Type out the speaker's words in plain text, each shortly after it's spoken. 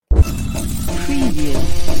preview.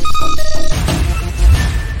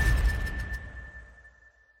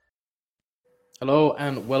 Hello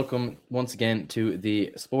and welcome once again to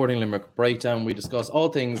the Sporting Limerick Breakdown. We discuss all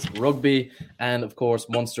things rugby and, of course,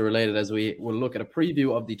 Munster related, as we will look at a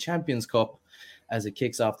preview of the Champions Cup as it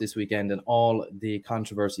kicks off this weekend and all the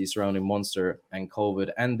controversy surrounding Munster and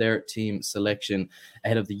COVID and their team selection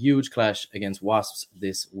ahead of the huge clash against Wasps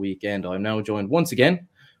this weekend. I'm now joined once again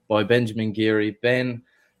by Benjamin Geary. Ben,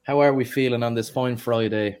 how are we feeling on this fine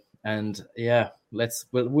Friday? And yeah, let's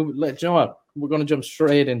you know what? We're going to jump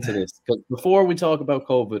straight into this, because before we talk about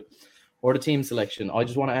COVID or the team selection, I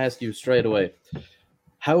just want to ask you straight away,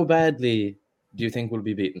 how badly do you think we'll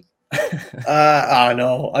be beaten?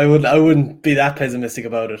 No, I wouldn't be that pessimistic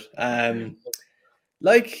about it.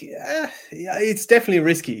 It's definitely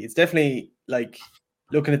risky. It's definitely like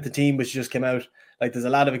looking at the team which just came out. Like, there's a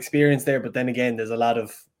lot of experience there, but then again, there's a lot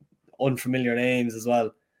of unfamiliar names as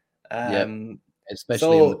well.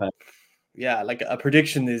 Especially in the past. Yeah, like a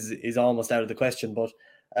prediction is almost out of the question. But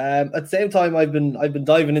at the same time, I've been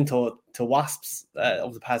diving into Wasps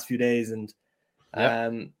over the past few days, and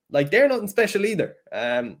they're nothing special either.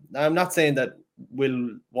 I'm not saying that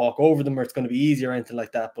we'll walk over them or it's going to be easy or anything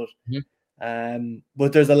like that, but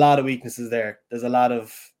but there's a lot of weaknesses there. There's a lot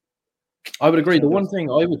of. I would agree. The one thing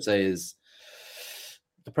I would say is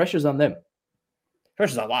the pressure's on them.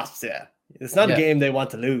 Pressure's on Wasps. Yeah, it's not a game they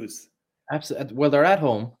want to lose. Absolutely. Well, they're at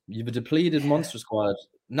home. You've a depleted Munster squad.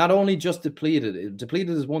 Not only just depleted.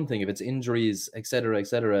 Depleted is one thing. If it's injuries, etc.,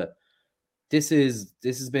 etc. This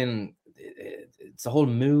has been. It's a whole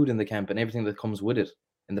mood in the camp and everything that comes with it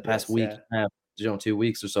in the past week, 2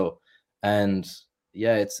 weeks or so. And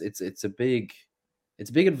yeah, it's a big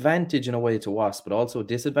advantage in a way to Wasp, but also a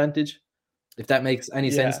disadvantage, if that makes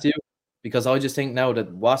any sense to you. Because I just think now that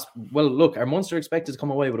Wasp. Well, look, are Munster expected to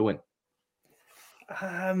come away with a win?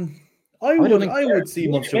 I would see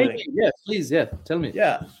Munster winning. Yeah, please, tell me.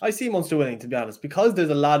 Yeah, I see Munster winning, to be honest, because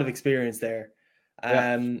there's a lot of experience there.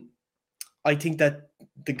 I think that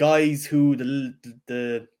the guys who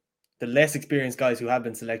the less experienced guys who have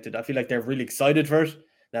been selected, I feel like they're really excited for it.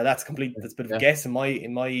 Now that's a bit of a guess in my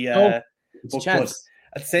book, but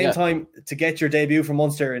at the same time, to get your debut for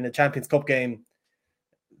Munster in a Champions Cup game,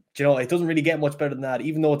 it doesn't really get much better than that.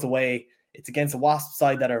 Even though it's away, it's against a Wasp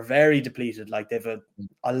side that are very depleted. Like, they've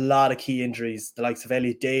a lot of key injuries. The likes of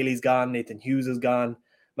Elliot Daly's gone, Nathan Hughes is gone,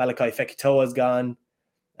 Malachi Fekitoa's gone.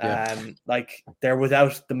 They're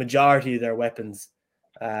without the majority of their weapons.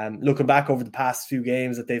 Looking back over the past few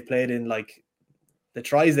games that they've played in, like, the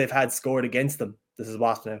tries they've had scored against them, this is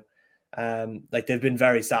Wasp now, they've been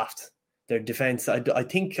very soft. Their defense, I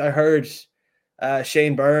think I heard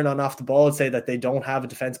Shane Byrne on Off the Ball say that they don't have a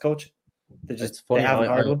defense coach. They haven't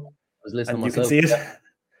hired one. I was listening and myself. You can see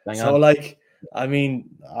it. So,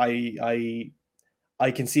 I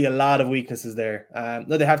can see a lot of weaknesses there.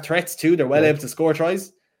 No, they have threats too. They're well able to score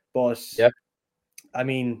tries, but I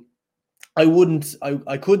mean, I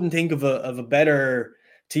couldn't think of a better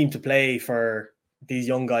team to play for these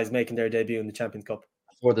young guys making their debut in the Champions Cup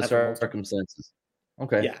for the circumstances.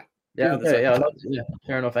 Okay.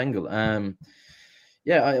 Fair enough angle. I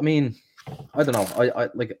mean, I don't know.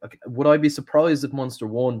 Would I be surprised if Munster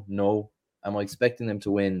won? No. Am I expecting them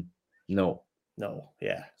to win? No.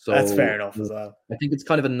 Yeah. So that's fair enough as well. I think it's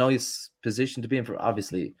kind of a nice position to be in. For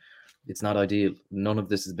obviously, it's not ideal. None of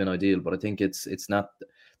this has been ideal, but I think it's not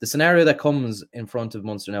the scenario that comes in front of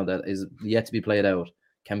Munster now that is yet to be played out.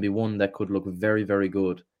 Can be one that could look very, very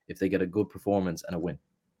good if they get a good performance and a win.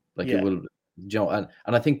 It will, and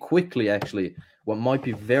I think quickly, actually, what might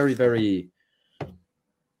be very, very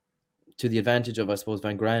to the advantage of, I suppose,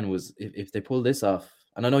 Van Gran was if they pull this off.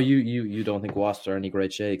 And I know you don't think Wasps are any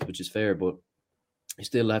great shakes, which is fair, but you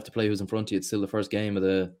still have to play who's in front of you. It's still the first game of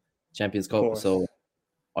the Champions Cup, so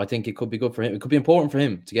I think it could be good for him. It could be important for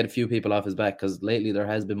him to get a few people off his back, because lately there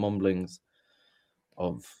has been mumblings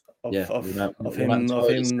of him. There's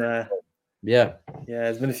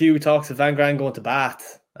been a few talks of Van Gran going to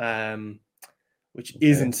Bath, which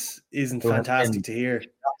isn't fantastic to hear.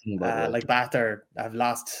 Bath have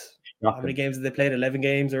lost. How many games have they played? 11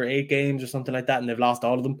 games or 8 games or something like that, and they've lost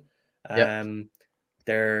all of them.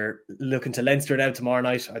 They're looking to Leinster now tomorrow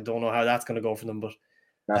night. I don't know how that's going to go for them, but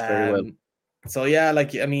that's very well. So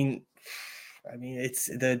I mean, it's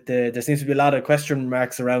there seems to be a lot of question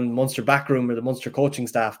marks around Munster backroom or the Munster coaching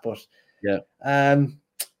staff, but to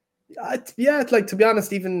be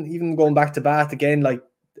honest, even going back to Bath again,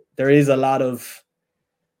 there is a lot of.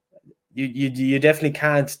 You definitely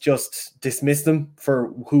can't just dismiss them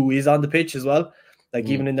for who is on the pitch as well.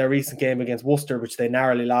 Even in their recent game against Worcester, which they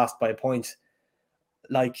narrowly lost by a point,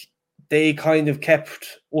 they kind of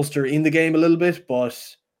kept Ulster in the game a little bit, but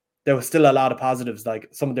there was still a lot of positives. Like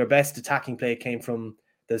some of their best attacking play came from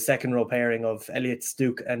the second row pairing of Elliot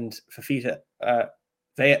Stuke and Fafita,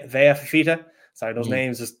 Vea Fafita. Sorry, those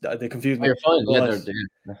names just they confuse me. You're fine.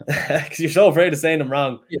 Because you're so afraid of saying them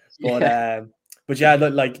wrong. Yeah. But yeah,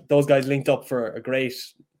 like those guys linked up for a great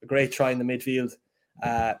try in the midfield.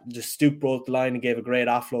 Just Stuke broke the line and gave a great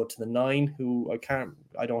offload to the 9, who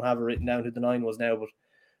I don't have it written down who the 9 was now, but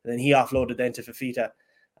then he offloaded then to Fafita.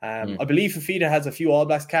 I believe Fafita has a few All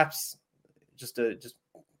Blacks caps, just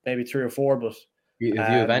maybe 3 or 4, but if you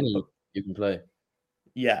have any, you can play.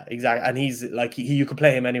 Yeah, exactly. And he's like you could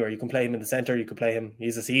play him anywhere. You can play him in the center. You could play him. He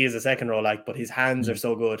is a second row, but his hands are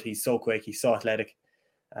so good. He's so quick. He's so athletic.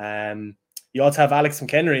 You also have Alex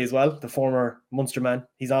McHenry as well, the former Munster man.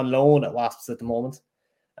 He's on loan at Wasps at the moment.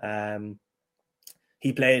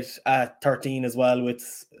 He played at 13 as well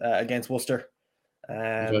with against Worcester.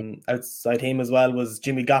 Outside him as well was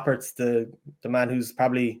Jimmy Gopperts, the man who's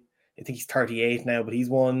probably, I think he's 38 now, but he's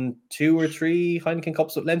won 2 or 3 Heineken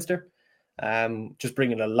Cups with Leinster. Just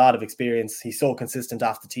bringing a lot of experience. He's so consistent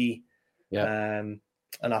off the tee, and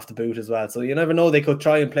off the boot as well. So you never know, they could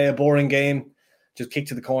try and play a boring game, just kick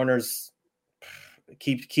to the corners,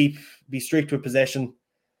 be strict with possession,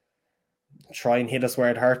 try and hit us where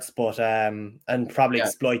it hurts, but and probably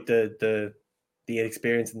exploit the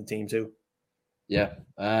experience in the team too. Yeah.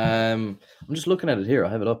 I'm just looking at it here. I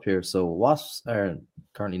have it up here. So Wasps are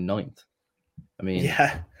currently 9th. I mean,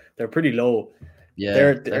 yeah, they're pretty low. Yeah,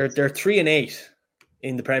 they're 3-8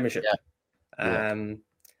 in the Premiership.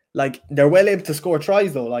 Like they're well able to score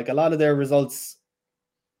tries though. Like a lot of their results,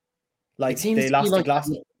 like they lost to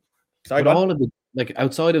Glasgow. Sorry, but all of the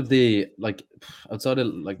outside of maybe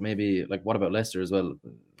what about Leicester as well?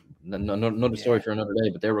 Another story for another day.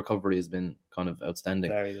 But their recovery has been kind of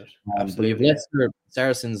outstanding. Very good. But you have Leicester,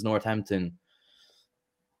 Saracens, Northampton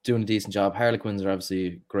doing a decent job. Harlequins are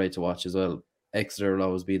obviously great to watch as well. Exeter will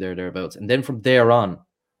always be thereabouts, and then from there on,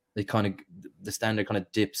 the standard kind of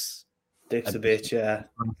dips a bit. Yeah,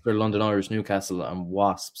 for London Irish, Newcastle, and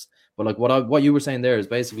Wasps. But what you were saying there is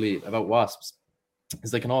basically about Wasps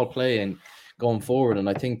is they can all play and going forward, and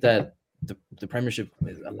I think that the Premiership,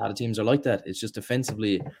 a lot of teams are like that. It's just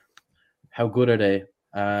defensively, how good are they?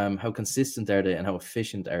 How consistent are they, and how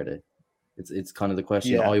efficient are they? It's kind of the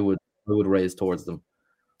question I would raise towards them.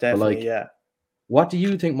 Definitely, What do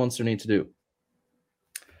you think Munster need to do?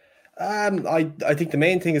 I think the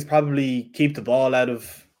main thing is probably keep the ball out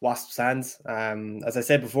of Wasps' hands. As I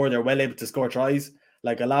said before, they're well able to score tries.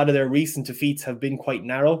 Like a lot of their recent defeats have been quite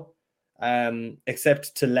narrow,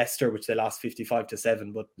 except to Leicester, which they lost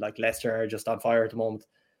 55-7. But like Leicester are just on fire at the moment.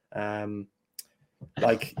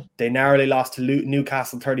 Like they narrowly lost to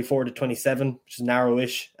Newcastle 34-27, which is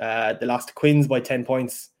narrowish. They lost to Quins by 10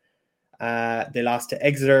 points. They lost to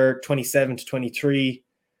Exeter 27-23.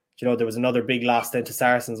 There was another big loss then to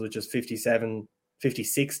Saracens, which was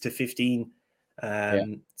 56-15.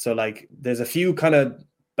 So like there's a few kind of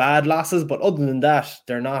bad losses, but other than that,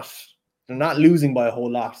 they're not losing by a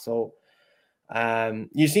whole lot. So you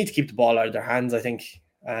just need to keep the ball out of their hands, I think.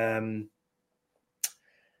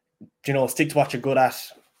 Stick to what you're good at,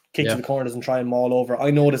 kick to the corners and try and maul over.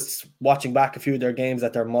 I noticed watching back a few of their games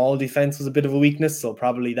that their maul defense was a bit of a weakness, so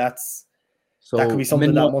probably that could be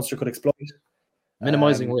something that Munster could exploit.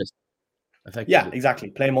 Minimizing risk. Yeah,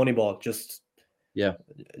 exactly. Play money ball. Just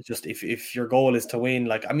if your goal is to win,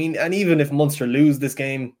 and even if Munster lose this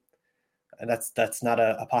game, and that's not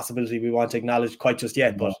a possibility we want to acknowledge quite just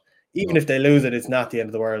yet, but even if they lose it, it's not the end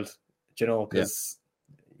of the world, because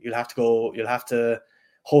you'll have to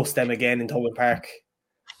host them again in Tobin Park.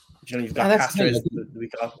 You've got Castres the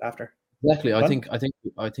week after. Exactly. I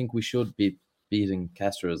think we should be beating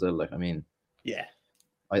Castres as well.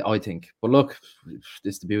 I think. But look,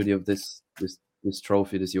 this the beauty of this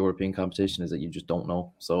trophy, this European competition, is that you just don't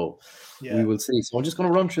know. So we will see. So I'm just going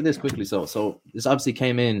to run through this quickly. So this obviously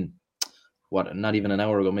came in, not even an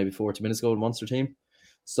hour ago, maybe 40 minutes ago, the Munster team.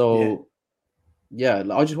 So I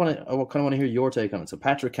kind of want to hear your take on it. So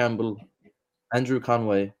Patrick Campbell, Andrew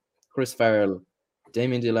Conway, Chris Farrell,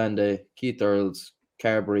 Damien DeLande, Keith Earls,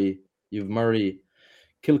 Carberry, you've Murray,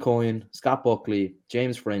 Kilcoyne, Scott Buckley,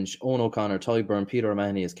 James French, Owen O'Connor, Ty Byrne, Peter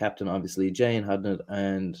O'Mahony as captain, obviously, John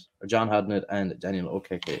Hodnett and Daniel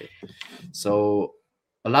Okeke. So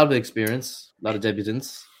a lot of experience, a lot of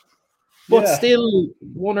debutants, but still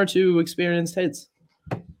one or two experienced heads.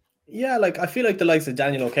 Yeah, I feel like the likes of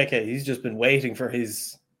Daniel Okeke, he's just been waiting for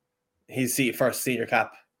his first senior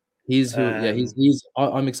cap.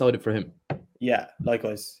 I'm excited for him. Yeah,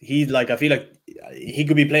 likewise. I feel like he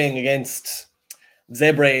could be playing against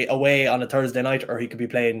Zebre away on a Thursday night, or he could be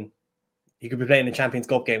playing he could be playing a Champions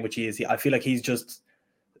Cup game, which he is. I feel like he's just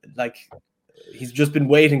been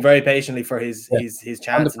waiting very patiently for his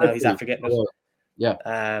chance, and now he's after getting it. Yeah.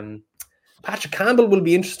 Patrick Campbell will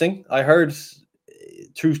be interesting. I heard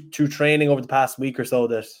through training over the past week or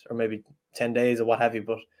so or maybe 10 days or what have you,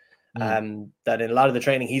 but that in a lot of the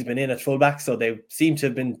training he's been in at fullback, so they seem to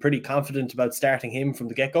have been pretty confident about starting him from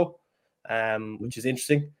the get-go, which is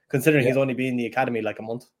interesting considering he's only been in the academy like a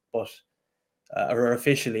month, but or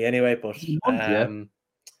officially anyway, but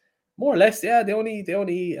more or less, yeah, they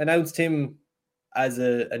only announced him as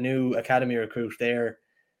a new academy recruit there.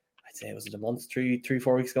 I'd say it was a month,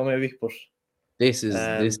 3-4 weeks ago maybe, but this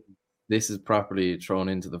is properly thrown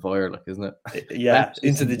into the fire, like, isn't it? Yeah,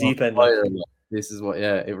 into the deep end. Fire, like. This is what,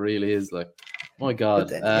 it really is. Like, my God.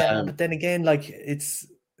 But then again, like, it's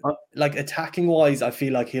like attacking wise, I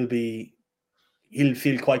feel like he'll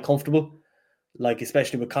feel quite comfortable. Like,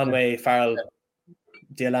 especially with Conway, Farrell,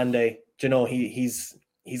 Dialande, you know, he's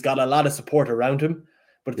got a lot of support around him.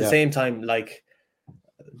 But at the same time, like,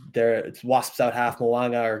 it's Wasps out half,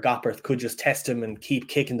 Moanga or Gopperth could just test him and keep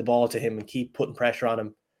kicking the ball to him and keep putting pressure on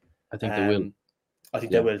him. I think they will. I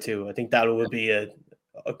think they will too. I think that would be a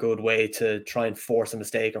good way to try and force a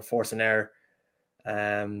mistake or force an error.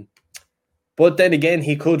 But then again,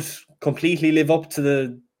 he could completely live up to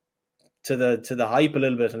the hype a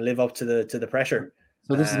little bit and live up to the pressure.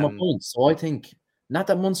 So this is my point. So I think not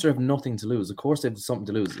that Munster have nothing to lose. Of course, they have something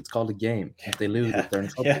to lose. It's called a game. If they lose, if they're in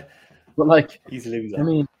trouble. Yeah. But like, he's a loser. I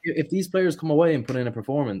mean, if these players come away and put in a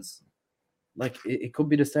performance, like it could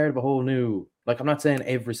be the start of a whole new. Like, I'm not saying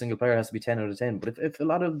every single player has to be 10 out of 10, but if a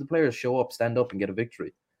lot of the players show up, stand up, and get a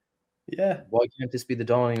victory, why can't this be the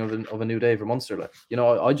dawning of a new day for Munster? Like, you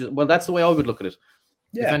know, that's the way I would look at it.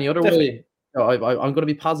 Yeah, if any other way, I'm going to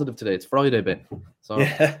be positive today. It's Friday, Ben. So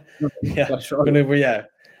yeah.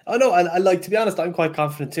 I know. I like, to be honest, I'm quite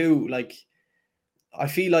confident too. Like, I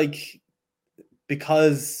feel like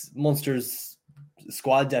because Munster's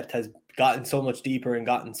squad depth has gotten so much deeper and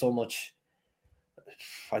gotten so much,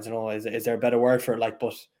 I don't know, is there a better word for it? Like,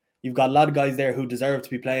 but you've got a lot of guys there who deserve to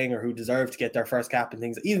be playing or who deserve to get their first cap and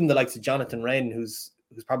things. Even the likes of Jonathan Wren, who's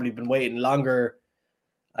probably been waiting longer.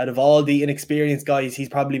 Out of all the inexperienced guys, he's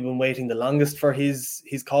probably been waiting the longest for his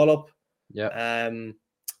call up. Yeah.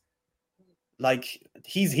 Like,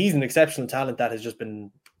 he's an exceptional talent that has just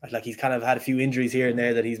been, like, he's kind of had a few injuries here and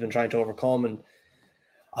there that he's been trying to overcome, and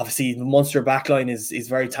obviously the Munster backline is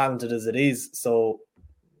very talented as it is. So,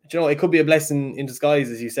 you know, it could be a blessing in disguise,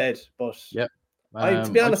 as you said. But to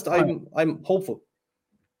be honest, I'm hopeful.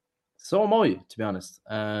 So am I, to be honest.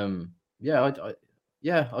 So am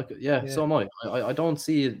I. I don't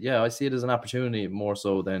see it. Yeah, I see it as an opportunity more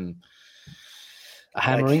so than a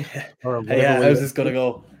hammering. How's this gonna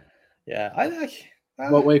go? Yeah, I like.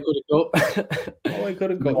 What way could it go? What way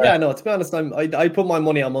could it go? Yeah, no. To be honest, I put my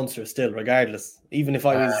money on Munster still, regardless. Even if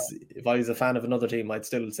I was a fan of another team, I'd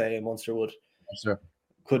still say Munster would. Sure.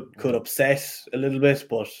 Could upset a little bit,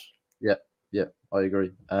 but yeah, I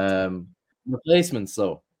agree. Replacements,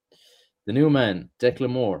 so the new man, Declan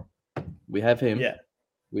Moore, we have him. Yeah,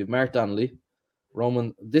 we have Mark Donnelly,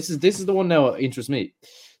 Roman. This is the one now that interests me.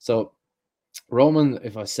 So Roman,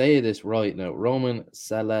 if I say this right now, Roman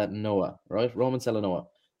Salanoa, right? Roman Salanoa,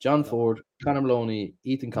 John Ford, Conor Maloney,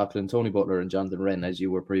 Ethan Coughlin, Tony Butler, and Jonathan Wren, as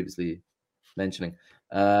you were previously mentioning.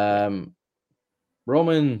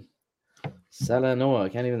 Roman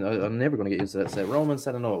Salanoa, I'm never going to get used to that. Say Roman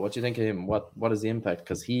Salanoa, what do you think of him? What is the impact?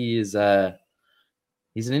 Because he is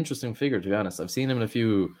he's an interesting figure, to be honest. I've seen him in a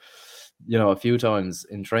few times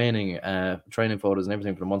in training photos and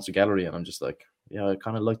everything for the Munster Gallery, and I'm just like, yeah, I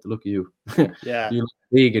kind of like the look of you. Yeah, you look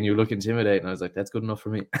big and you look intimidating. I was like, that's good enough for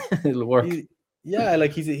me. It'll work.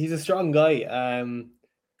 Like he's a strong guy.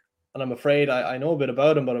 And I'm afraid I know a bit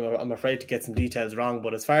about him, but I'm afraid to get some details wrong.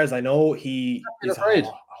 But as far as I know, he is a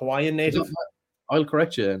Hawaiian native. I'll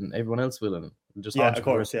correct you, and everyone else will. And just of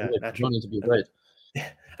course, yeah. You don't need to be afraid.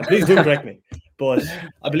 Please do correct me. But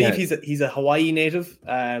I believe he's a Hawaii native.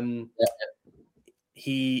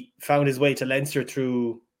 He found his way to Leinster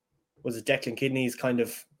through, was it Declan Kidney's kind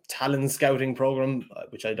of talent scouting program,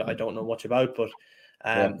 which I don't know much about, but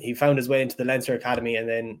he found his way into the Leinster Academy and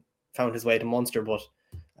then found his way to Munster. But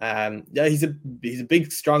he's a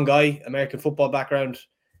big, strong guy, American football background.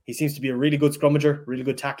 He seems to be a really good scrummager, really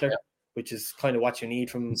good tackler, which is kind of what you need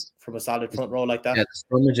from a solid front row like that. Yeah, the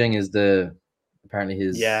scrummaging is apparently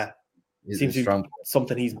his seems to be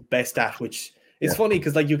something he's best at, which is funny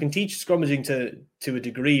because, like, you can teach scrummaging to a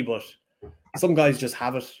degree, but some guys just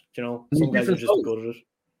have it, you know. Some guys are just good at it.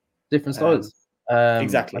 Different styles.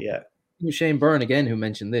 Exactly, yeah. Shane Byrne again, who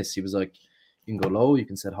mentioned this. He was like, you can go low, you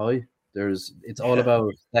can set high. It's all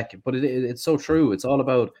about that, but it's so true. It's all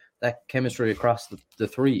about that chemistry across the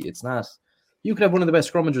three. It's not. You could have one of the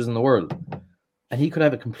best scrummagers in the world, and he could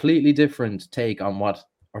have a completely different take on what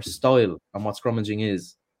or style on what scrummaging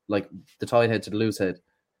is. Like the tight head to the loose head,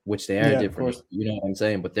 which they are different. You know what I'm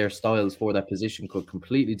saying? But their styles for that position could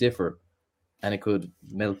completely differ, and it could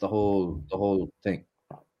melt the whole thing.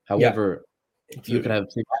 However, you could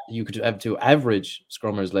have two average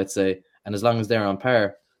scrummers, let's say, and as long as they're on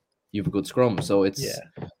par, you have a good scrum. So it's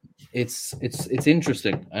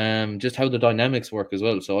interesting. Just how the dynamics work as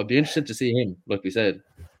well. So I'd be interested to see him, like we said.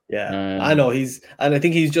 Yeah, I know I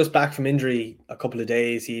think he's just back from injury a couple of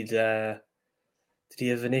days. Did he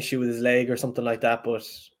have an issue with his leg or something like that? But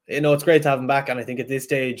it's great to have him back. And I think at this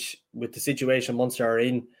stage, with the situation Munster are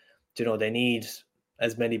in, they need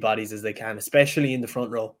as many bodies as they can, especially in the front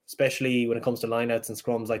row, especially when it comes to lineouts and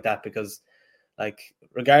scrums like that, because like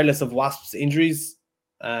regardless of Wasps' injuries,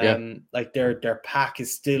 like their pack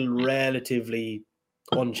is still relatively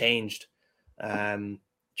unchanged.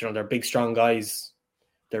 They're big, strong guys.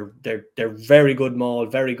 They're very good maul,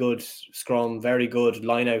 very good scrum, very good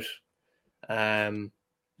lineout.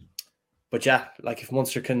 But yeah, like if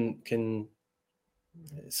Munster can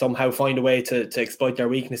somehow find a way to exploit their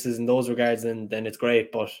weaknesses in those regards, then it's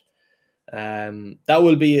great. But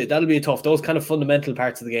that'll be a tough. Those kind of fundamental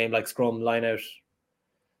parts of the game, like scrum, lineout,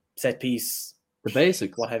 set piece, the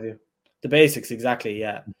basics, what have you. The basics, exactly.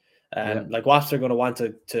 Yeah. Like Wasps are going to want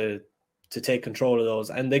to take control of those,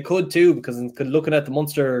 and they could too, because looking at the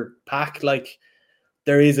Munster pack, like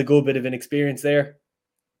there is a good bit of inexperience there.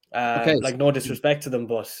 Like no disrespect to them,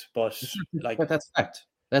 but like that's fact.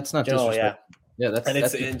 That's not disrespect.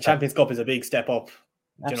 It's in Champions Cup is a big step up.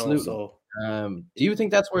 Absolutely. So, do you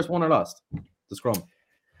think that's where it's won or lost? The scrum.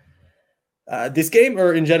 This game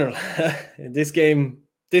or in general? This game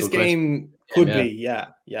could be,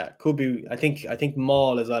 could be. I think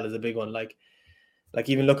maul as well is a big one. Like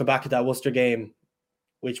even looking back at that Worcester game,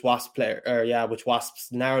 which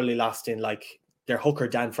Wasps narrowly lost in. Like their hooker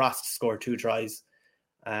Dan Frost scored 2 tries.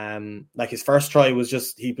 Like his first try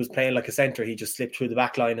was he was playing like a centre. He just slipped through the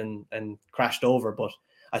back line and crashed over. But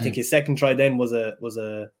I think his second try then was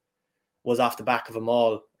off the back of a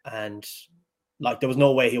maul, and like there was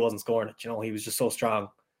no way he wasn't scoring it. He was just so strong.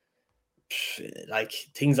 Like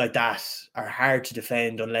things like that are hard to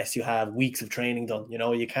defend unless you have weeks of training done.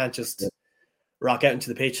 You can't just rock out into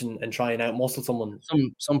the pitch and try and outmuscle someone.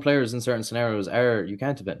 Some players in certain scenarios you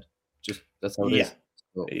can't defend. Just that's how it is.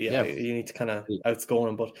 So, you need to kind of outscore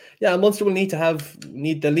them. But Munster will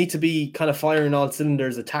they'll need to be kind of firing all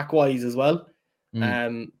cylinders attack wise as well.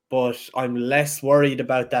 But I'm less worried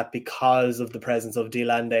about that because of the presence of De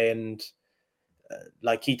Allende and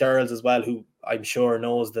like Keith Earls as well, who I'm sure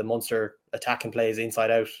knows the Munster attacking plays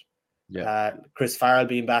inside out. Chris Farrell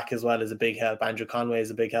being back as well is a big help. Andrew Conway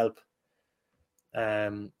is a big help.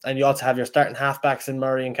 And you also have your starting halfbacks in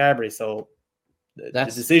Murray and Carberry, so the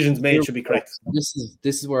decisions made should be correct. This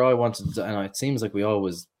is where I wanted to, and it seems like we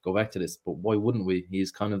always go back to this, but why wouldn't we?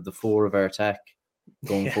 He's kind of the 4 of our attack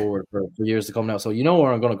going forward for years to come now. So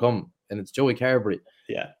where I'm going to come, and it's Joey Carberry.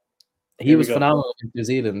 Yeah. He was phenomenal in New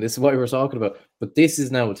Zealand. This is what we were talking about. But this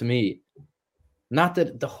is now, to me, not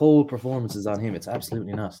that the whole performance is on him. It's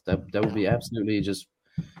absolutely not. That would be absolutely it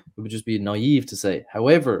would just be naive to say.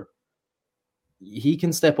 However, he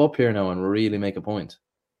can step up here now and really make a point.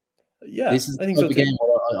 Yeah, this is I think so game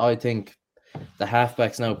I think the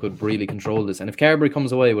halfbacks now could really control this. And if Carberry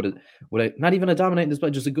comes away with not even a dominating display,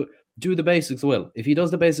 just a good do the basics well. If he does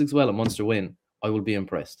the basics well and Munster win, I will be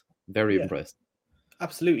impressed. Very impressed.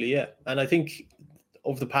 Absolutely, yeah. And I think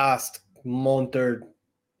over the past month and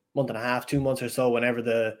a half, 2 months or so, whenever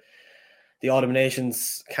the Autumn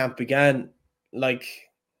Nations camp began, like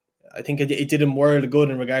I think it did him world of good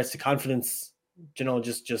in regards to confidence.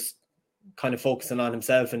 Just kind of focusing on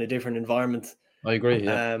himself in a different environment. I agree.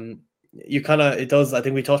 Yeah. It does. I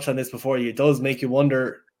think we touched on this before. It does make you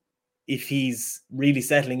wonder if he's really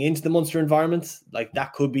settling into the Munster environment. Like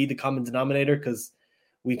that could be the common denominator, because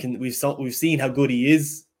we've seen how good he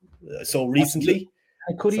is so recently.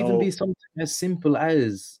 It could even be something as simple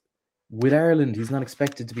as with Ireland, he's not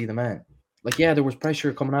expected to be the man. Like, there was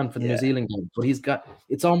pressure coming on for the New Zealand game, but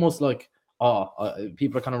it's almost like,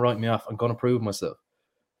 people are kind of writing me off. I'm going to prove myself.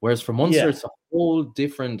 Whereas for Munster, it's a whole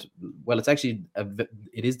different. Well, it's actually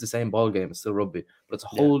it is the same ball game. It's still rugby, but it's a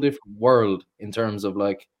whole different world in terms of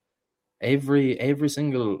like every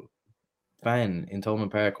single fan in Thomond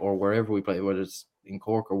Park or wherever we play, whether it's in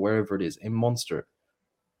Cork or wherever it is in Munster,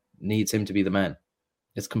 needs him to be the man.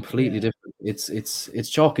 It's completely different. It's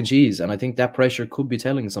chalk and cheese, and I think that pressure could be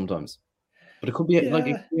telling sometimes, but it could be it could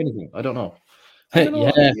be anything. I don't know. I don't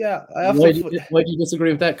know. Yeah. Yeah, I have Why to. why do you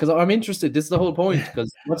disagree with that? Because I'm interested. This is the whole point.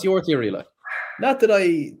 Because what's your theory like? Not that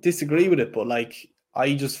I disagree with it, but like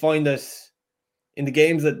I just find that in the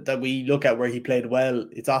games that we look at where he played well,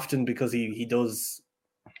 it's often because he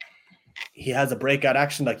has a breakout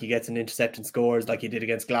action, like he gets an intercept and scores, like he did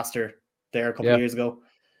against Gloucester there a couple of years ago.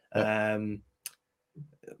 Yeah.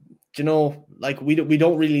 You know, like we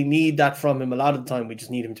don't really need that from him a lot of the time. We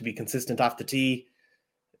just need him to be consistent off the tee.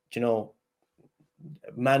 You know,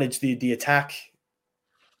 manage the attack,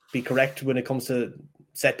 be correct when it comes to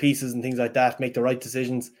set pieces and things like that, make the right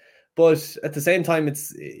decisions. But at the same time,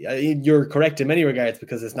 you're correct in many regards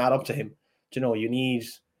because it's not up to him. You know, you need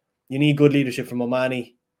good leadership from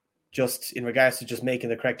Omani, just in regards to just making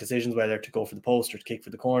the correct decisions, whether to go for the post or to kick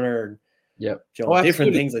for the corner, and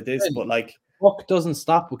different things like this. But like, puck doesn't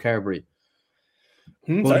stop with Carberry.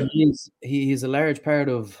 But he's a large part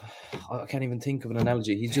of. I can't even think of an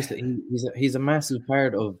analogy. He's a massive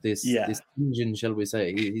part of this engine, shall we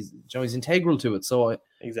say? He's integral to it. So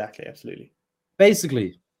exactly, absolutely.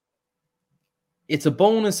 Basically, it's a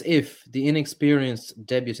bonus if the inexperienced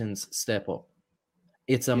debutants step up.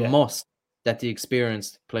 It's a must that the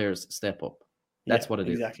experienced players step up. That's what it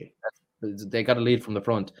is. Exactly. They got to lead from the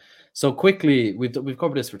front. So quickly, we've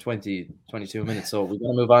covered this for 22 minutes. So we're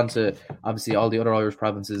going to move on to obviously all the other Irish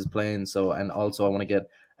provinces playing. So, and also I want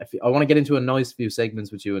to get into a nice few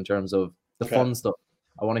segments with you in terms of the fun stuff.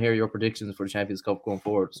 I want to hear your predictions for the Champions Cup going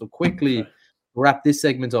forward. So quickly wrap this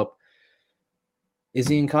segment up.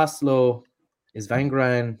 Is Ian Costello, is Van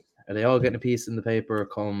Gran, are they all getting a piece in the paper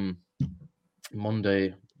come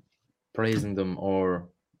Monday, praising them, or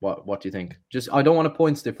what do you think? Just, I don't want a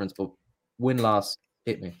points difference, but win-loss,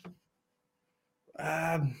 hit me.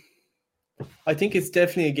 I think it's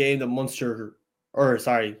definitely a game that Munster, I'll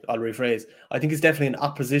rephrase. I think it's definitely an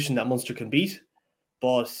opposition that Munster can beat,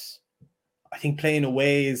 but I think playing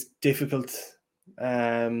away is difficult.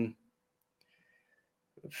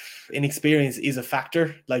 Inexperience is a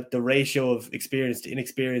factor. Like the ratio of experience to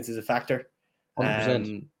inexperience is a factor.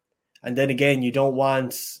 100%. And then again, you don't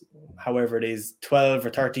want, however it is, 12 or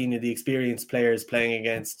 13 of the experienced players playing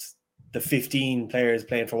against the 15 players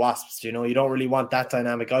playing for Wasps. You know, you don't really want that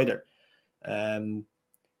dynamic either. I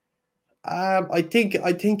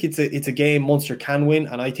think it's a game Munster can win,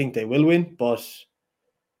 and I think they will win, but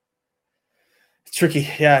it's tricky.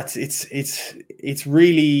 Yeah, it's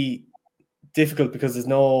really difficult because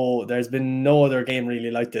there's been no other game really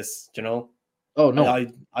like this. You know. Oh no, I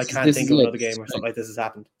can't think of another game where something like this has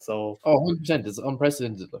happened. So 100%, it's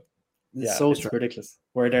unprecedented. It's so it's ridiculous.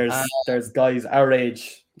 Where there's guys our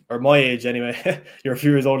age, or my age anyway. You're a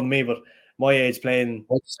few years older than me, but my age playing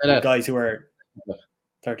guys who are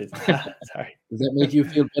 30s. Sorry. Does that make you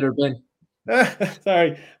feel better, Ben?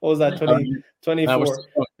 Sorry, what was that? 24.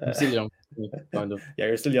 I'm still young, kind of. Yeah,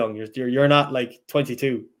 you're still young. You're not like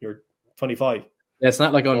 22. You're 25. Yeah, it's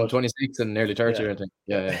not like I'm 26 and nearly 30 or anything.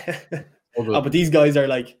 Yeah. But these guys are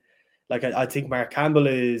like I think Mark Campbell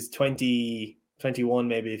is 20, 21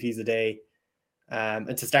 maybe if he's a day.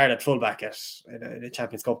 And to start at fullback in a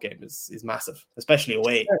Champions Cup game is massive, especially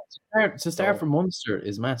away. To start for Munster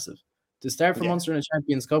is massive. To start for Munster in a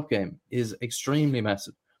Champions Cup game is extremely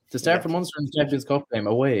massive. To start for Munster in a Champions Cup game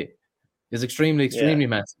away is extremely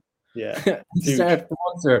massive. Yeah. To start for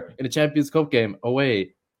Munster in a Champions Cup game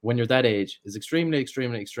away when you're that age is extremely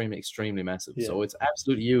massive. Yeah. So it's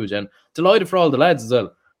absolutely huge, and delighted for all the lads as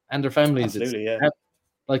well and their families. Absolutely,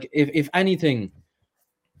 like if anything,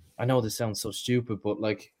 I know this sounds so stupid, but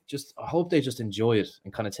like just I hope they just enjoy it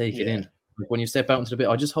and kind of take it in. Like when you step out into the bit,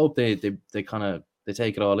 I just hope they kind of they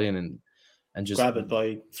take it all in and just grab it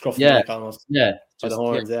by scruff the neck almost. Yeah, by the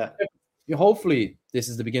horns. Hopefully, this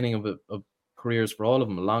is the beginning of careers for all of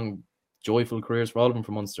them, long, joyful careers for all of them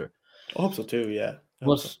from Munster. I hope so too. Yeah.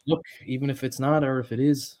 But look, even if it's not, or if it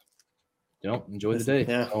is, enjoy the day.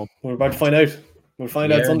 Yeah, we're about to find out. We'll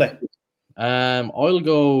find out Sunday. I'll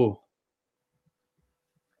go.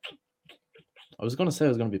 I was going to say I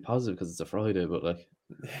was going to be positive because it's a Friday, but like,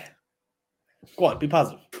 go on, be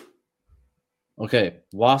positive. Okay,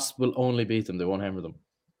 Wasp will only beat them; they won't hammer them.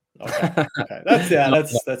 Okay, that's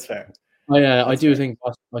fair. I do think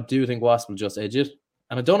Wasp will just edge it,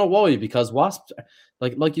 and I don't know why, because Wasp,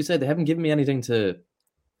 like you said, they haven't given me anything to.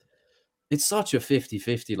 It's such a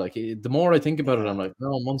 50-50. Like the more I think about it, I'm like,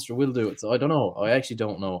 no, Munster will do it. So I don't know. I actually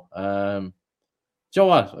don't know. Do you know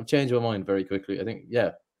what? I've changed my mind very quickly. I think,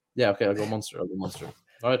 okay, I'll go Munster. All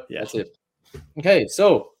right, that's it. Okay,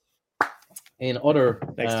 so in other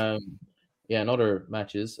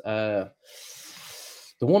matches, the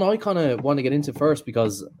one I kind of want to get into first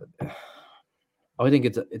because I think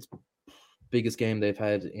it's biggest game they've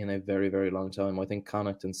had in a very, very long time. I think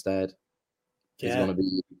Connacht instead is going to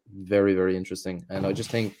be very, very interesting. And I just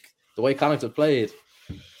think the way Connacht have played,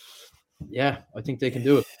 I think they can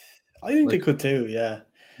do it. I think they could too, yeah.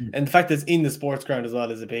 And the fact that it's in the sports ground as well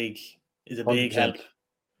is a big 100%. help.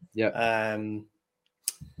 Yeah.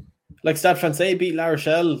 Like Stade Francais beat La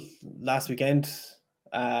Rochelle last weekend.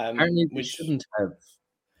 Apparently we shouldn't have.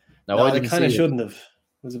 No, they kind of shouldn't have.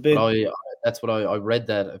 It was a bit. That's what I read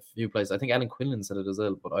that a few places. I think Alan Quinlan said it as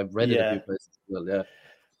well, but I've read it a few places as well. Yeah.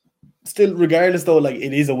 Still, regardless though, like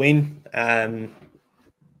it is a win.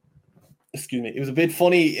 Excuse me. It was a bit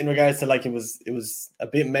funny in regards to like it was a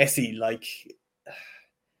bit messy. Like,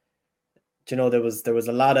 there was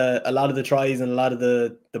a lot of the tries and a lot of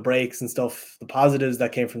the breaks and stuff. The positives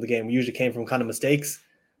that came from the game usually came from kind of mistakes,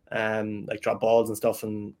 like drop balls and stuff,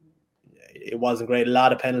 and it wasn't great. A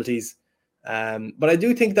lot of penalties. But I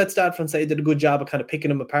do think that Stade Francais did a good job of kind of picking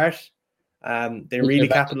them apart. They really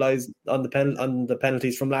capitalized on the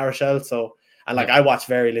penalties from La Rochelle. So, and like I watched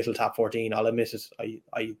very little top 14. I'll admit it.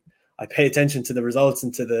 I pay attention to the results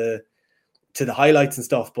and to the highlights and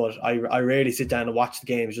stuff, but I rarely sit down and watch the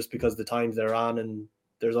games just because the times they're on and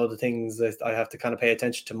there's other things that I have to kind of pay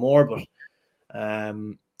attention to more.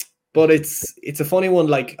 But it's a funny one.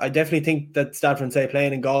 Like I definitely think that Stade Francais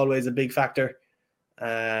playing in Galway is a big factor.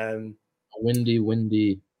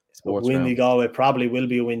 Windy sports ground. Galway probably will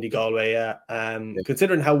be a windy Galway. Yeah.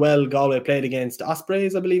 Considering how well Galway played against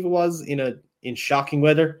Ospreys, I believe it was in shocking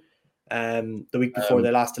weather. The week before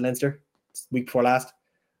they lost to Leinster, week before last.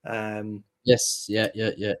 Yes, yeah.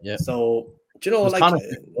 So it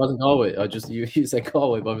wasn't Galway. You said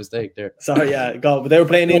Galway by mistake there. Sorry, yeah, Galway. But they were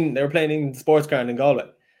playing in the sports ground in Galway.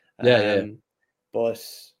 But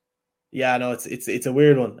yeah, no, it's a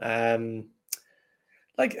weird one.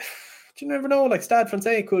 Like you never know. Like Stade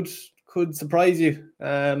Francais could surprise you.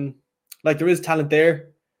 Like there is talent there.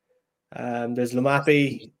 There's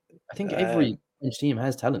Lumapi. I think every French team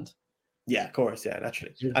has talent. Yeah, of course. Yeah,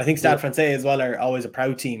 naturally. I think Stade Francais as well are always a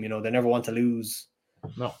proud team. They never want to lose.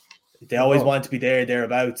 No. They always want to be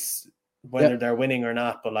thereabouts, whether they're winning or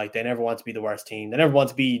not. But like, they never want to be the worst team. They never want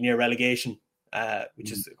to be near relegation,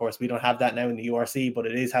 which is, of course, we don't have that now in the URC. But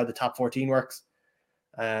it is how the top 14 works.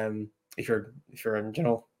 If you're if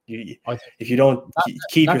you don't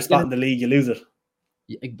keep your spot in the league, you lose it.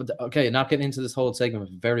 Yeah, but okay, not getting into this whole segment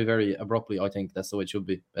very, very abruptly. I think that's the way it should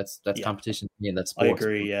be. That's competition to me, and that's sports. I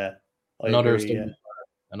agree. Yeah. Another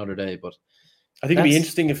day, but I think it'd be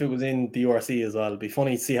interesting if it was in the URC as well. It'd be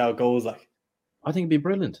funny to see how it goes. Like, I think it'd be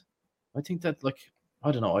brilliant. I think that, like,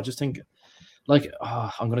 I don't know. I just think, like,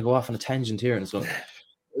 I'm going to go off on a tangent here, and so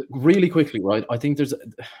really quickly, right? I think there's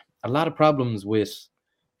a lot of problems with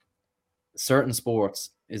certain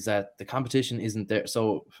sports. Is that the competition isn't there?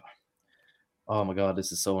 So, oh my god,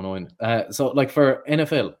 this is so annoying. So, like for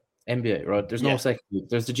NFL, NBA, right? There's no second league.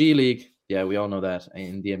 There's the G League. Yeah, we all know that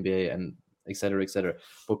in the NBA and et cetera, et cetera.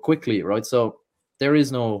 But quickly, right? So there is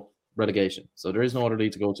no relegation. So there is no other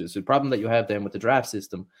league to go to. So the problem that you have then with the draft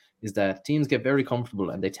system is that teams get very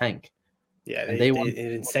comfortable and they tank. Yeah, it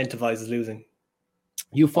incentivizes losing.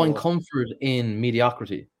 You find comfort in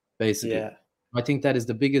mediocrity, basically. Yeah. I think that is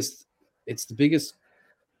the biggest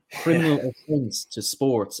criminal offense to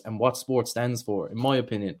sports and what sports stands for, in my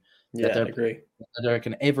opinion. Yeah, I agree. That there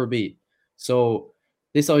can ever be. So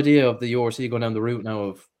this idea of the URC going down the route now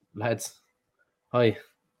of, lads, hi,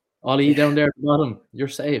 all you down there at the bottom, you're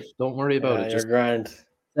safe. Don't worry about it. You're grand.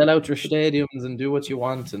 Sell out your stadiums and do what you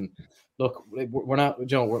want. And look, we're not,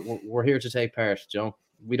 Joe, we're here to take part, Joe.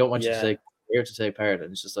 We don't want you to we're here to take part.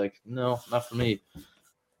 And it's just like, no, not for me.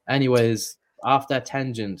 Anyways, off that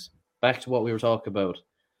tangent, back to what we were talking about.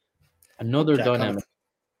 Another dynamic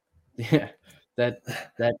that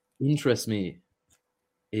interests me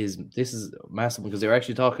is massive because they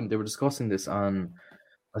were discussing this on,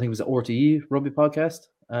 I think it was the RTE rugby podcast.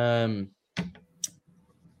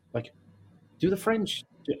 Like, do the French,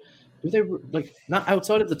 do they, like, not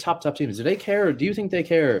outside of the top teams, do they care? Do you think they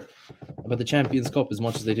care about the Champions Cup as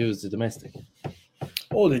much as they do as the domestic?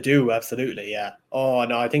 Oh, they do, absolutely, yeah. Oh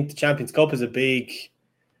no, I think the Champions Cup is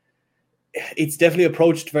it's definitely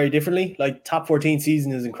approached very differently. Like, top 14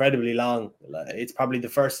 season is incredibly long. It's probably the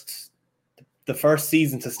first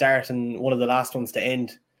season to start and one of the last ones to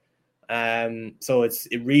end. So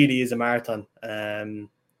it really is a marathon.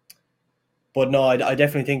 But no, I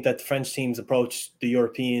definitely think that the French teams approach the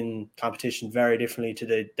European competition very differently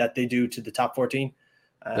that they do to the top 14.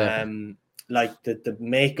 Like the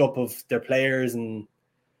makeup of their players and,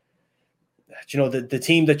 the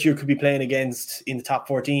team that you could be playing against in the top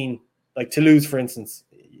 14, like Toulouse, for instance,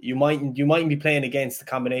 you mightn't be playing against the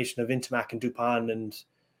combination of Intimac and Dupont and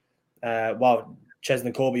Wow,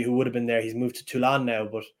 Chesney Kobe, who would have been there, he's moved to Toulon now.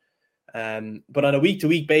 But on a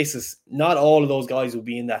week-to-week basis, not all of those guys will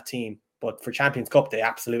be in that team. But for Champions Cup, they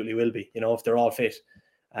absolutely will be, if they're all fit.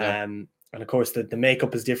 Yeah. And of course, the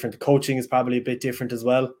makeup is different. The coaching is probably a bit different as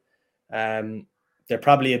well. They're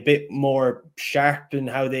probably a bit more sharp in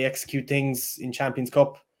how they execute things in Champions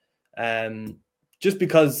Cup. Just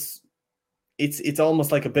because it's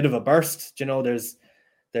almost like a bit of a burst. There's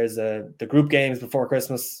the group games before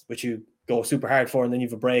Christmas, which you go super hard for, and then you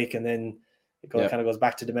have a break, and then it kind of goes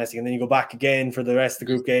back to domestic, and then you go back again for the rest of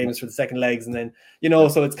the group games for the second legs, and then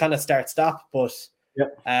so it's kind of start-stop. But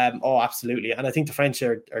absolutely, and I think the French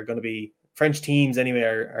are going to be French teams anyway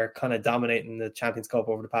are kind of dominating the Champions Cup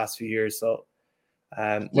over the past few years. So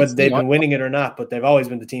whether they've been winning it or not, but they've always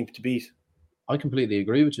been the team to beat. I completely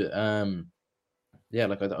agree with you. I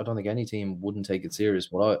don't think any team wouldn't take it serious,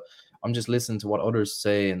 but I'm just listening to what others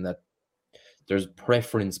say, and that there's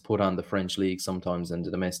preference put on the French league sometimes in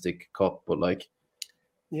the domestic cup. But I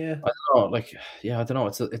don't know. I don't know.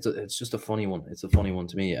 It's just a funny one. It's a funny one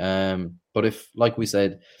to me. But if, like we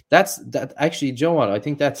said, that actually, Joe, what I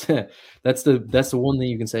think that's the one thing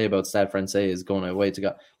you can say about Stade Francais is going away to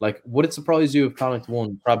go. Would it surprise you if Connacht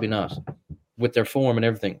won? Probably not. With their form and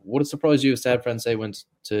everything, would it surprise you if Stade Francais went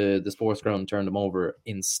to the sports ground and turned them over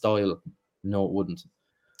in style? No, it wouldn't.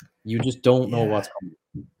 You just don't know what's coming.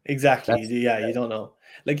 Exactly. You don't know.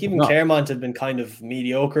 Even Clermont have been kind of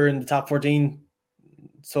mediocre in the top 14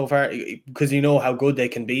 so far, because you know how good they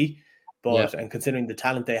can be, and considering the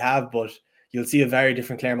talent they have, but you'll see a very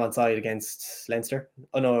different Clermont side against Leinster.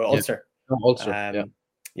 Oh no, Ulster. Ulster.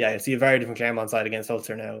 You'll see a very different Clermont side against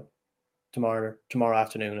Ulster now tomorrow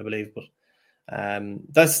afternoon, I believe. But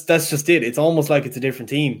that's just it. It's almost like it's a different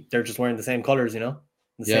team. They're just wearing the same colors, the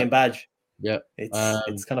same badge. Yeah,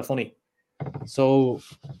 it's kind of funny. So,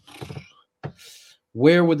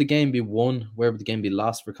 where would the game be won? Where would the game be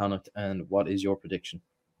lost for Connacht? And what is your prediction?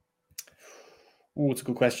 Oh, it's a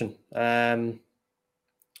good question. From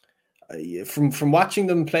watching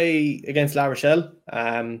them play against La Rochelle,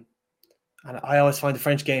 and I always find the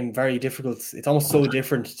French game very difficult. It's almost so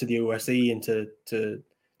different to the URC and to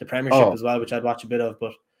the Premiership as well, which I'd watch a bit of.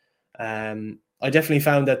 But I definitely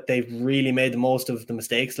found that they've really made the most of the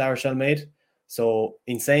mistakes La Rochelle made. So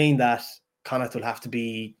in saying that, Connacht will have to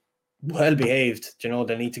be well behaved.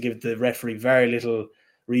 They need to give the referee very little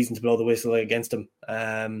reason to blow the whistle against them.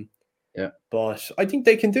 But I think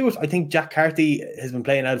they can do it. I think Jack Carty has been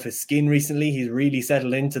playing out of his skin recently. He's really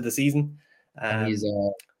settled into the season. And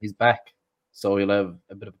he's back, so he'll have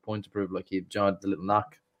a bit of a point to prove. He jogged the little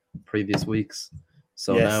knock previous weeks,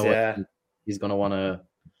 so now he's going to want to.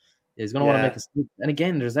 He's going to want to make a step. And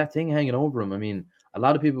again, there's that thing hanging over him. I mean, a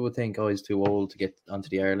lot of people would think, he's too old to get onto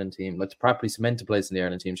the Ireland team. To properly cement a place in the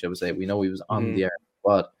Ireland team, shall we say. We know he was on the Ireland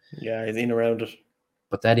squad. Yeah, he's in around it.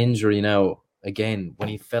 But that injury now, again, when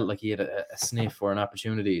he felt like he had a sniff or an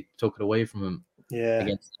opportunity, took it away from him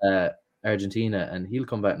against Argentina, and he'll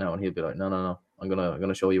come back now and he'll be like, no, I'm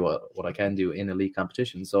gonna show you what I can do in elite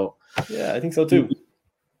competition. So I think so too.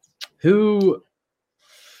 Who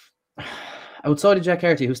outside of Jack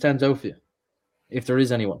Carty, who stands out for you, if there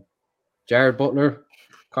is anyone? Jared Butler,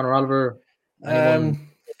 Conor Oliver,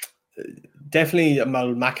 definitely.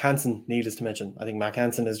 Mac Hansen, needless to mention. I think Mac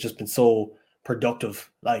Hansen has just been so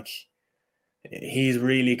productive. He's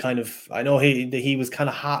really kind of. I know he was kind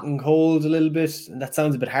of hot and cold a little bit, and that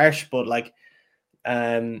sounds a bit harsh, but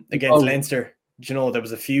against Leinster, there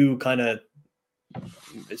was a few kind of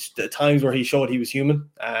times where he showed he was human.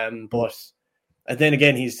 But and then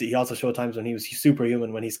again, he also showed times when he was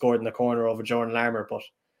superhuman when he scored in the corner over Jordan Larmour. But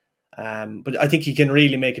I think he can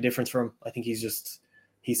really make a difference for him. I think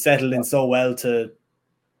he's settled in so well to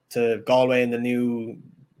Galway, and the new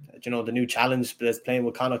challenge that's playing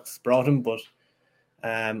with Connacht's brought him. But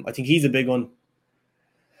I think he's a big one.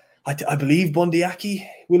 I believe Bundyaki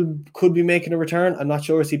could be making a return. I'm not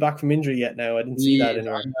sure, is he back from injury yet now? I didn't see that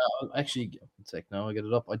anywhere. Actually, now I get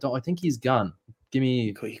it up. I think he's gone.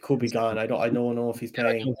 He could be gone. I don't know if he's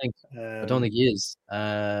playing. I don't think he is.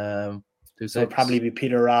 So it'll probably be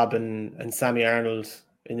Peter Rabb and Sammy Arnold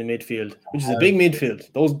in the midfield, which is a big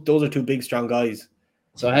midfield. Those are two big, strong guys.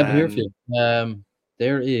 So I have it here for you.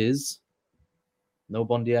 There is no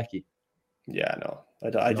Bundyaki. Yeah, no.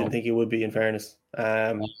 I didn't think he would be, in fairness.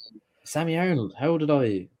 Sammy Arnold, how did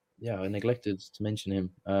I neglected to mention him.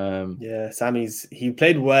 He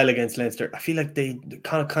played well against Leinster. I feel like they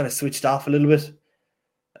kind of switched off a little bit.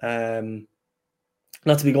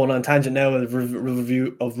 Not to be going on a tangent now of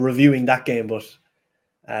reviewing that game, but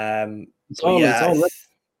it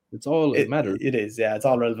matters. It is, it's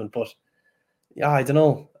all relevant. But I don't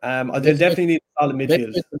know. They'll definitely need a solid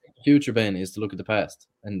midfield. future, Ben, is to look at the past,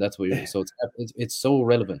 and that's what you're. So it's so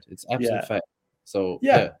relevant. It's absolute Yeah. fact. So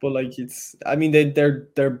Yeah, but like I mean,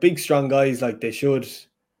 they're big, strong guys. Like they should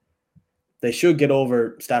get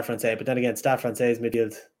over Stade Francais. But then again, Stade Francais'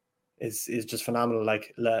 midfield is just phenomenal.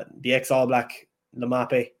 Like the ex All Black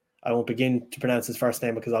Lemape. I won't begin to pronounce his first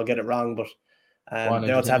name because I'll get it wrong. But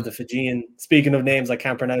they also have the Fijian. Speaking of names, I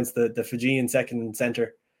can't pronounce the Fijian second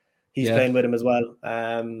center. He's playing with him as well.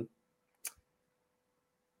 I'm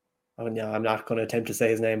not going to attempt to say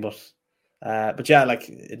his name, but yeah, like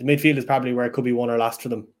the midfield is probably where it could be won or lost for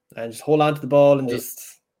them, and just hold on to the ball and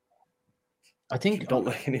I think don't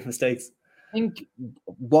make any mistakes. I think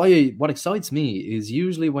what excites me is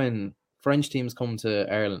usually when French teams come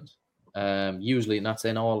to Ireland. Usually, not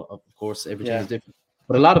saying all, of course, every team is different,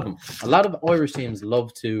 but a lot of Irish teams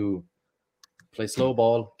love to play slow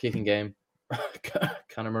ball, kicking game.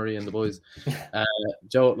 Conor Murray and the boys.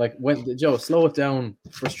 Joe, slow it down,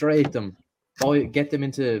 frustrate them, get them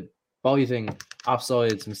into biting,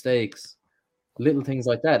 offsides, mistakes, little things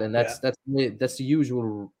like that, and that's the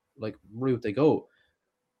usual like route they go.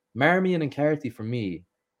 Marmion and Carthy, for me,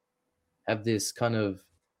 have this kind of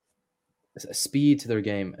speed to their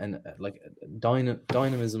game and like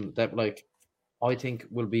dynamism that like I think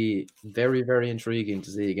will be very, very intriguing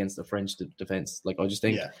to see against the French defense. Like I just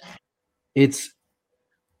think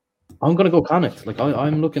I'm going to go Connacht. Like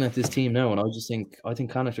I'm looking at this team now, and I think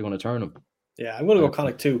Connacht are going to turn them. Yeah, I'm going to go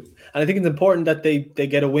Connacht too, and I think it's important that they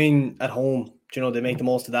get a win at home. You know, they make the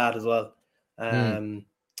most of that as well.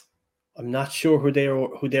 I'm not sure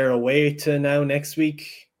who they're away to now next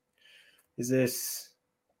week. Is this?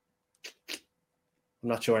 I'm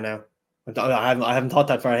not sure now. I haven't thought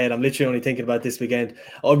that far ahead. I'm literally only thinking about this weekend.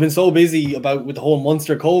 I've been so busy with the whole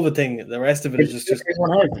Munster COVID thing. The rest of it is just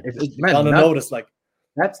gone unnoticed. Like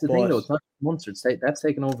that's the thing, though. It's not Munster. That's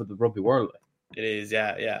taken over the rugby world. It is,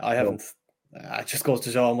 yeah. I haven't. It just goes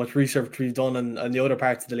to show how much research we've done on the other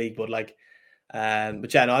parts of the league. But I'm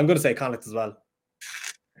going to say Connacht as well.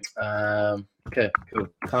 Okay, cool.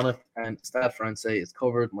 Connacht and Stade Francais is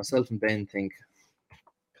covered. Myself and Ben think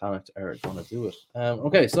Connacht are going to do it.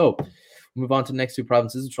 Okay, so move on to the next two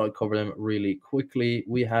provinces. I'll try to cover them really quickly.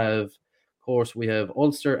 We have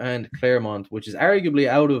Ulster and Claremont, which is arguably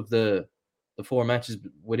out of the four matches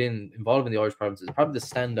involving the Irish provinces, probably the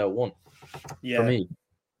standout one for me.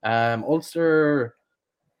 Ulster,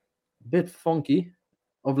 a bit funky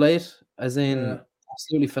of late, as in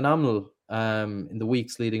absolutely phenomenal in the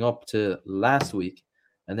weeks leading up to last week,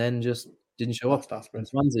 and then just didn't show up.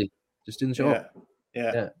 Swansea just didn't show up.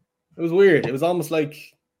 Yeah. It was weird. It was almost like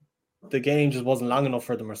the game just wasn't long enough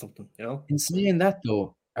for them or something, you know? In saying that,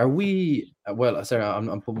 though, are we... Well, sorry,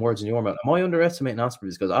 I'm putting words in your mouth. Am I underestimating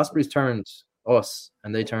Ospreys? Because Ospreys turned us,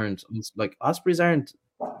 and they turned... Like, Ospreys aren't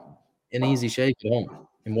in easy shape at home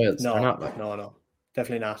in Wales. No, they're not. No.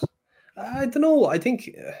 Definitely not. I don't know. I think...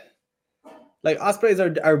 Like, Ospreys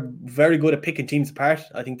are very good at picking teams apart.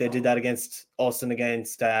 I think they did that against us and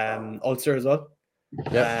against Ulster as well.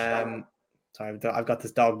 Yeah. Sorry, I've got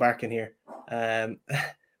this dog barking here.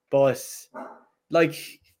 But like,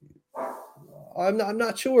 I'm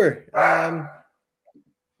not sure. Sorry,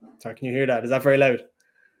 can you hear that? Is that very loud?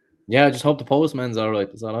 Yeah, I just hope the postman's all right.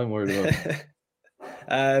 That's all I'm worried about.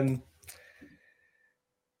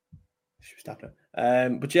 Should we stop now?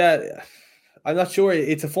 But yeah, I'm not sure.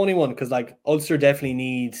 It's a funny one because like Ulster definitely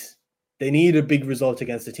need a big result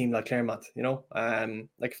against a team like Claremont. You know,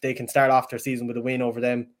 like if they can start off their season with a win over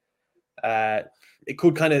them. It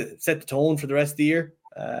could kind of set the tone for the rest of the year.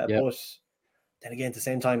 But then again, at the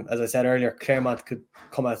same time, as I said earlier, Claremont could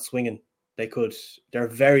come out swinging. They're a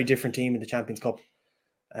very different team in the Champions Cup.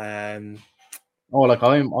 I'm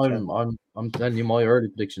telling you my early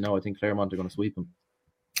prediction now. I think Claremont are going to sweep them.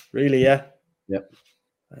 Really? Yeah. Yep.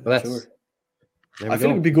 But sure. I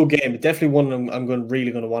think it'd be a good game. Definitely one I'm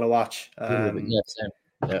really going to want to watch.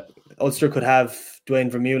 Yeah. Ulster could have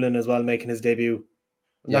Dwayne Vermeulen as well making his debut.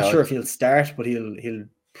 I'm not sure if he'll start, but he'll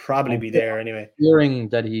probably be there anyway. Hearing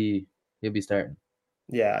that he'll be starting.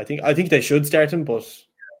 Yeah, I think they should start him, but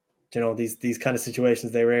you know these kind of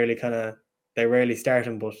situations they rarely start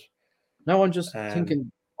him. But now I'm just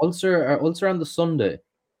thinking Ulster on the Sunday,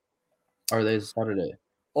 or are they Saturday?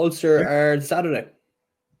 Ulster are Saturday.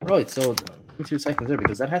 Right, so 2 seconds there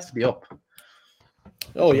because that has to be up.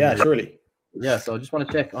 Oh yeah, surely. Yeah, so I just want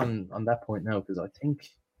to check on that point now because I think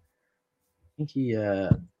he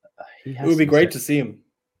has. It would be great to see him.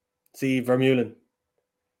 See Vermeulen.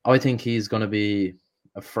 I think he's going to be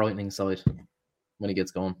a frightening sight when he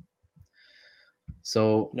gets going.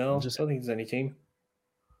 So no, I don't think there's any team.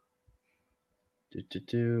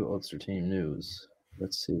 Ulster team news.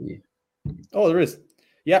 Let's see. Oh, there is.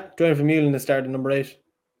 Yeah, Jordan Vermeulen is starting number 8.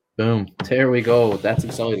 Boom. There we go. That's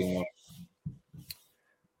exciting. Man.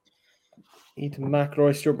 Ethan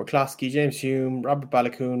McElroy, Stuart McCloskey, James Hume, Robert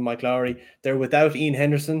Balakoon, Mike Lowry. They're without Ian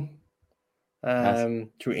Henderson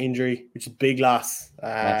through injury, which is a big loss.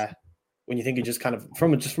 When you think it just kind of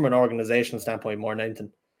from an organizational standpoint more than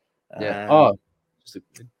anything. Just a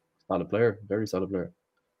solid player, very solid player.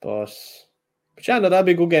 But yeah, no, that'd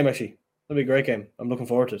be a good game actually. That'd be a great game. I'm looking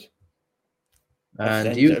forward to it.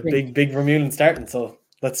 And do you think big Vermeulen starting, so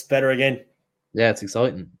that's better again. Yeah, it's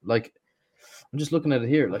exciting. Like I'm just looking at it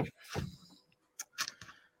here, like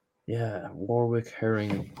Warwick,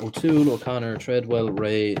 Herring, O'Toole, O'Connor, Treadwell,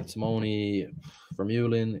 Ray, Simone,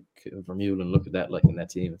 Vermeulen. Look at that, like in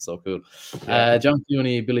that team, it's so cool. Yeah. John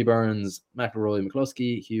Cooney, Billy Burns, McElroy,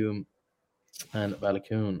 McCluskey, Hume, and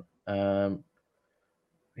Balakoon. I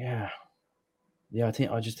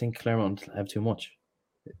just think Claremont have too much,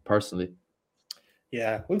 personally.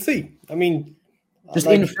 Yeah, we'll see. I mean, just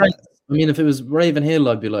in France. I mean, if it was Ravenhill,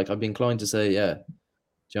 I'd be inclined to say,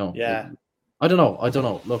 Joe. Yeah. I don't know.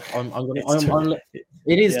 Look,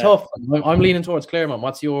 it is tough. I'm leaning towards Claremont.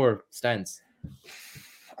 What's your stance?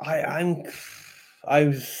 I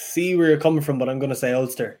see where you're coming from, but I'm going to say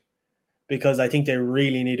Ulster because I think they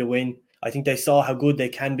really need a win. I think they saw how good they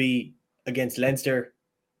can be against Leinster,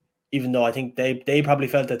 even though I think they probably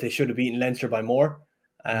felt that they should have beaten Leinster by more,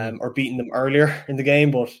 or beaten them earlier in the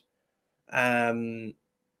game. But I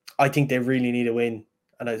think they really need a win.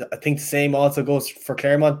 And I think the same also goes for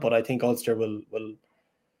Claremont, but I think Ulster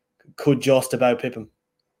could just about pip him.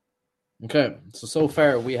 Okay, so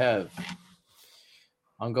far we have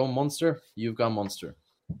I'm going Munster, you've gone Munster.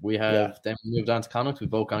 We have then moved on to Connacht.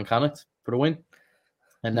 We've both gone Connacht for the win.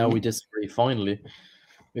 And now we disagree finally.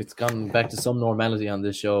 It's gone back to some normality on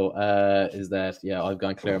this show. Is that I've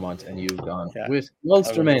gone Claremont and you've gone with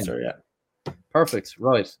Ulster men. Perfect,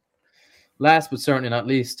 right. Last but certainly not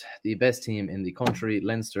least, the best team in the country,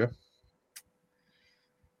 Leinster.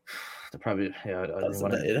 They're probably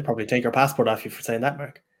they'll probably take your passport off you for saying that,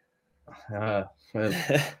 Mark. I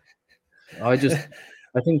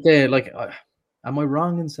think they am I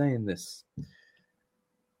wrong in saying this?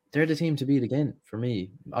 They're the team to beat again for me.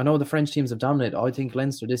 I know the French teams have dominated. I think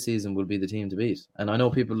Leinster this season will be the team to beat. And I know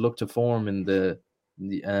people look to form in the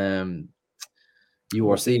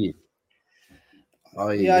URC.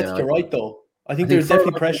 I think you're right, though. I think there's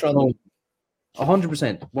definitely pressure on them.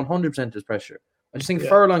 100% there's pressure. I just think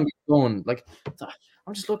Furlong is going,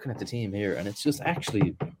 I'm just looking at the team here, and it's just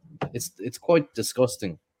actually, it's quite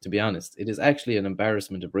disgusting, to be honest. It is actually an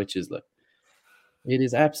embarrassment of riches. It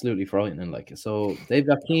is absolutely frightening. So they've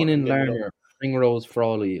got Keenan, Lerner, Ringrose,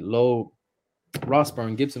 Frawley, Lowe, Ross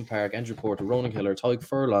Byrne, Gibson Park, Andrew Porter, Ronan Keller, Tyke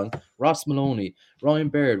Furlong, Ross Maloney, Ryan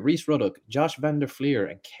Baird, Rhys Ruddock, Josh van der Fleer,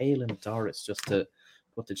 and Caelan Doris, just to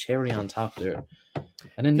put the cherry on top there.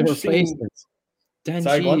 And then the replacements.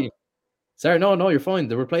 Sorry, no, you're fine.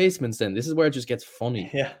 The replacements then. This is where it just gets funny.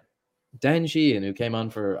 Yeah. Dan Sheehan, who came on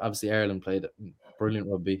for, obviously, Ireland, played brilliant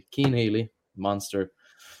rugby. Keane Healy, monster.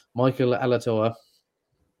 Michael Alatoa,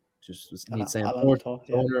 just need saying.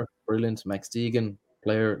 Owner, brilliant. Max Deegan,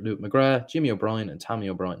 player. Luke McGrath, Jimmy O'Brien, and Tommy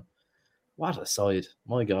O'Brien. What a side.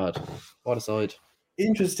 My God. What a side.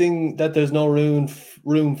 Interesting that there's no room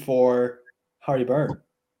for Harry Byrne.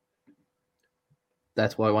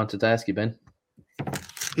 That's why I wanted to ask you, Ben.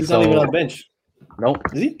 He's not even on the bench. No.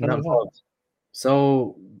 Is he? Not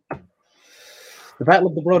so, the Battle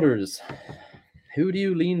of the Brothers. Who do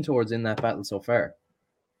you lean towards in that battle so far?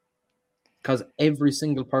 Because every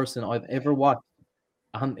single person I've ever watched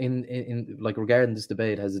in regarding this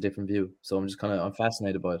debate has a different view. So I'm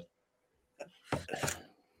fascinated by it.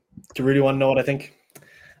 Do you really want to know what I think?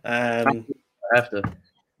 I have to.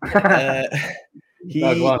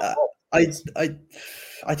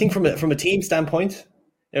 I think from a team standpoint,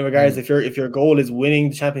 in regards if your goal is winning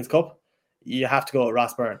the Champions Cup, you have to go with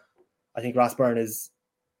Ross Byrne. I think Ross Byrne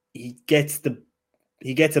he gets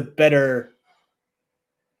a better.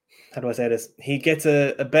 How do I say this? He gets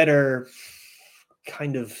a better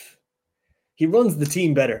kind of. He runs the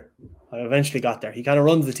team better. I eventually got there. He kind of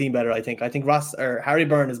runs the team better. I think Harry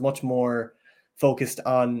Byrne is much more focused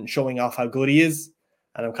on showing off how good he is.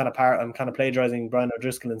 And I'm kind of plagiarizing Brian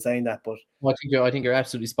O'Driscoll in saying that, but I think you're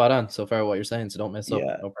absolutely spot on so far what you're saying. So don't mess up.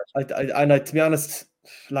 Yeah, to be honest,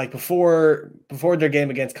 before their game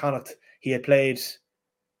against Connacht, he had played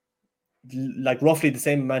roughly the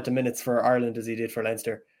same amount of minutes for Ireland as he did for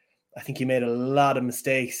Leinster. I think he made a lot of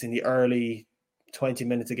mistakes in the early 20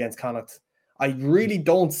 minutes against Connacht. I really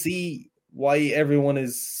don't see why everyone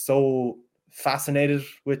is so fascinated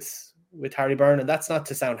with Harry Byrne, and that's not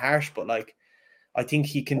to sound harsh, but I think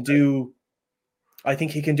he can do I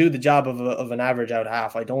think he can do the job of an average out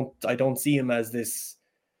half. I don't see him as this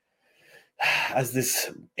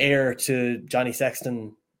heir to Johnny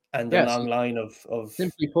Sexton and the Yes, long line of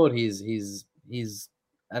simply put, he's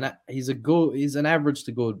an average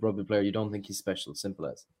to good rugby player. You don't think he's special? Simple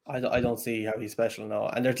as. I don't see how he's special now.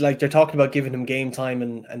 And they're talking about giving him game time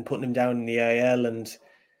and putting him down in the AIL and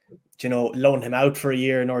loaning him out for a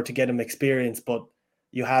year in order to get him experience. But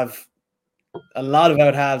you have a lot of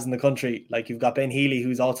out halves in the country. Like you've got Ben Healy,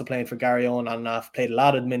 who's also playing for Garryowen on and off, played a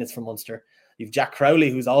lot of minutes for Munster. You've Jack Crowley,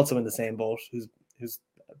 who's also in the same boat, who's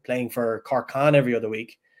playing for Cork Khan every other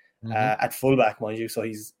week at fullback, mind you. So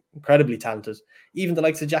he's incredibly talented. Even the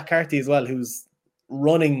likes of Jack Carthy as well, who's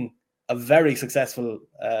running a very successful,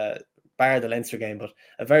 bar the Leinster game, but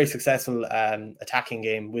a very successful attacking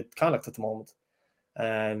game with Connacht at the moment.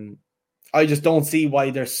 I just don't see why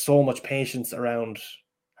there's so much patience around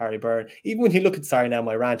Harry Byrne. Even when you look at, sorry now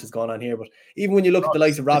my rant has gone on here, but even when you look at the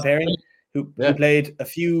likes of Rob Herring, who played a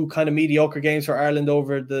few kind of mediocre games for Ireland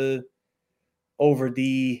over the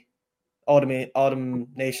Autumn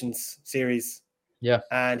Nations series. Yeah.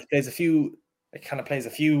 And he plays a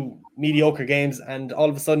few mediocre games, and all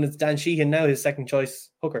of a sudden it's Dan Sheehan now, his second choice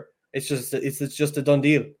hooker. It's just a done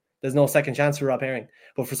deal. There's no second chance for Rob Herring.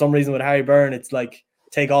 But for some reason with Harry Byrne, it's like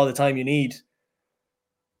take all the time you need.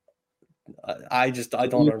 I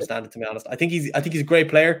don't understand it, to be honest. I think he's a great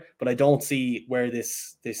player, but I don't see where the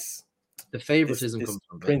favoritism comes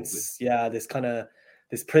from. Prince,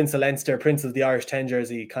 this Prince of Leinster, Prince of the Irish 10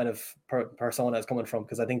 jersey kind of persona is coming from,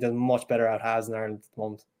 because I think there's much better out halves in Ireland at the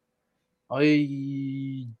moment.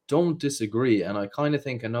 I don't disagree, and I kind of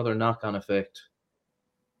think another knock-on effect,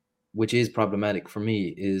 which is problematic for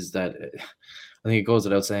me, is that I think it goes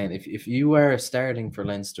without saying, if you are starting for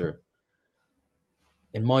Leinster,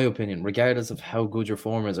 in my opinion, regardless of how good your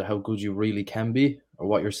form is or how good you really can be or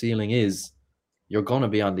what your ceiling is, you're going to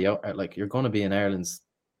be on the you're going to be in Ireland's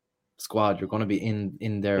squad. You're going to be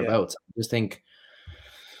in thereabouts. I just think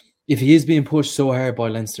if he is being pushed so hard by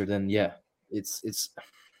Leinster, then he's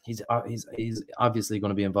obviously going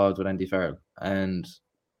to be involved with Andy Farrell. And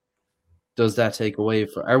does that take away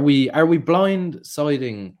for? Are we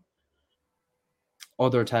blindsiding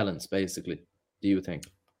other talents, basically? Do you think?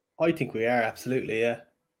 I think we are, absolutely, yeah.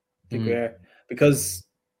 I think we are, because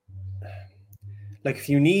like if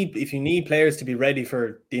you need players to be ready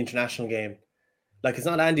for the international game, like it's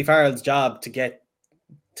not Andy Farrell's job to get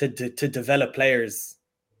to develop players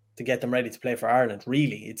to get them ready to play for Ireland.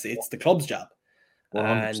 Really, it's the club's job.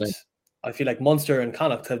 100%. And I feel like Munster and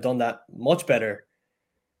Connacht have done that much better.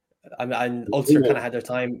 And Ulster kind of had their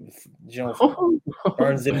time.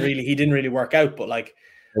 Burns didn't really work out, but like.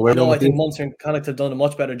 I think Munster and Connacht have done a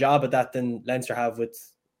much better job at that than Leinster have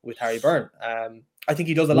with Harry Byrne. I think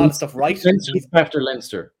he does a lot of stuff right. He's after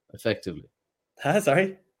Leinster, effectively.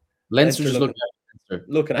 Sorry? Leinster's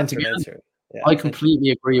looking after Leinster. Yeah, I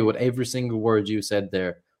completely agree with every single word you said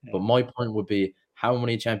there. Yeah. But my point would be, how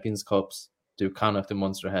many Champions Cups do Connacht and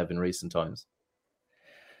Munster have in recent times?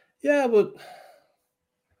 Yeah, but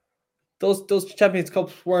those Champions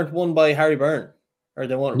Cups weren't won by Harry Byrne. Or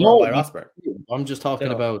they won by Ross Byrne. I'm just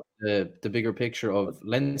talking about the bigger picture of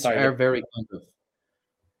Leinster are very kind of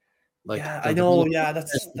like. Yeah, I know. Yeah,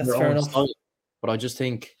 that's fair enough. Style. But I just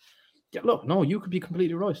think, look, no, you could be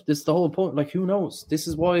completely right. This is the whole point. Like, who knows? This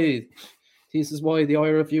is why the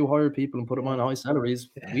IRFU hire people and put them on high salaries.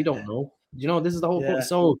 We don't know. This is the whole point.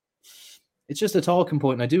 So it's just a talking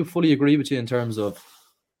point. And I do fully agree with you in terms of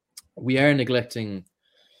we are neglecting,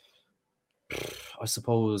 I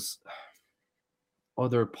suppose,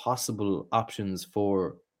 other possible options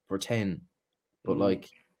for 10, but like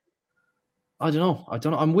I don't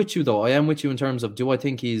know. I'm with you though. I am with you in terms of, do I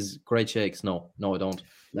think he's great shakes? No, I don't.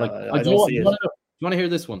 Like, I don't see it. Do you want to hear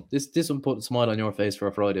this one? This one put a smile on your face for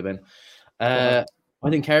a Friday, Ben. I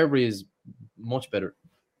think Carberry is much better.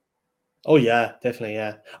 Oh yeah, definitely,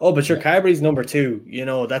 yeah. Oh, but Carberry's number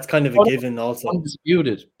 2. That's kind of a given also.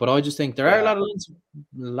 Undisputed, but I just think there are a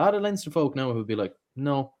lot of Leinster folk now who'd be like,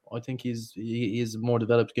 no, I think he's a more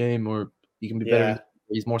developed game, or he can be better.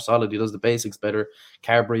 He's more solid. He does the basics better.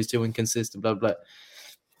 Carberry's too inconsistent. Blah blah.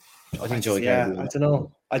 I think Joey. Carberry. I don't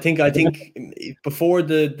know. I think before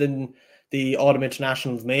the autumn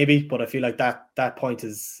internationals maybe, but I feel like that point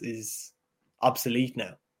is obsolete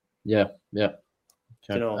now. Yeah.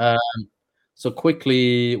 Okay. So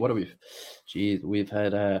quickly, what are we? Geez, we've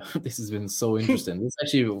had. This has been so interesting. It's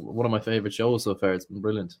actually one of my favorite shows so far. It's been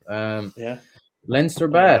brilliant. Leinster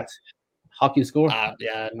bat. Hockey score?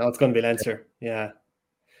 It's going to be Leinster. Yeah.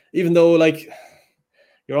 Even though, like,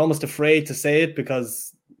 you're almost afraid to say it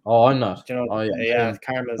because... Oh, I'm not.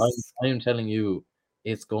 Karma's... I am telling you,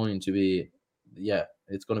 it's going to be yeah,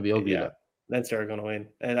 it's going to be ugly. Yeah, Like. Leinster are going to win,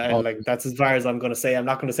 and Oh, that's as far as I'm going to say. I'm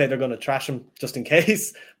not going to say they're going to trash them just in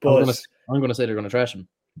case, I'm but going to say they're going to trash him.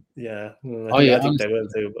 yeah, Yeah, I think they will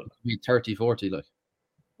too. But be 30-40, like.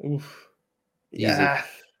 Oof. Easy. Yeah,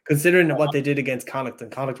 considering what they did against Connacht,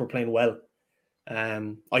 and Connacht were playing well.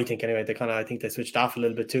 I think anyway, I think they switched off a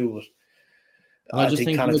little bit too, but I just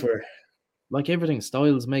think Connacht were like everything.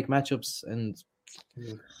 Styles make matchups, and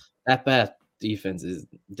that bad defense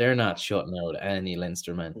they're not shutting out any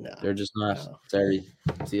Leinster man. No, they're just not. No. Sorry,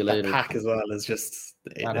 see you later. That pack as well is just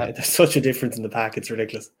there's such a difference in the pack. It's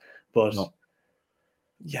ridiculous, but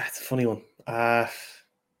yeah, it's a funny one.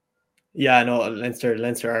 Yeah, no, Leinster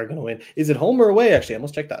are going to win. Is it home or away? Actually, I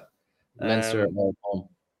must check that. Leinster home.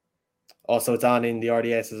 Also, it's on in the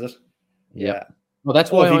RDS, is it? Yeah. Well,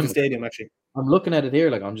 that's why I'm Stadium. Actually, I'm looking at it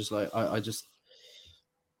here. Like I'm just like I just.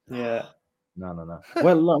 Yeah. No.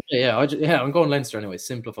 Well, I'm going Leinster anyway.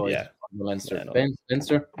 Simplified. Yeah. Leinster. Yeah, no. Ben,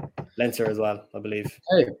 Leinster. Leinster as well, I believe.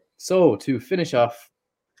 Okay, so to finish off,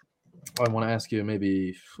 I want to ask you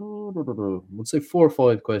maybe we'll say 4 or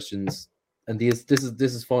 5 questions, and this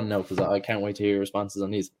is fun now because I can't wait to hear your responses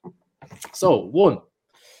on these. So 1,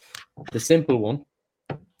 the simple one,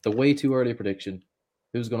 the way too early prediction.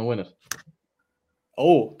 Who's going to win it?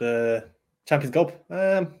 Oh, the Champions Cup.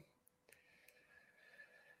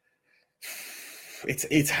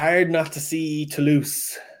 It's hard not to see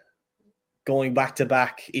Toulouse going back to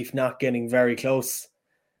back, if not getting very close.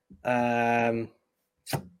 Yeah,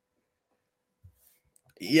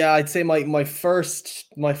 I'd say my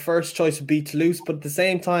first choice would be Toulouse, but at the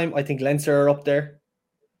same time, I think Leinster are up there.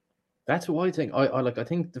 That's what I think. I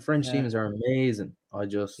think the French teams are amazing. I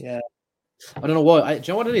don't know why. Do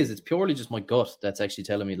you know what it is? It's purely just my gut that's actually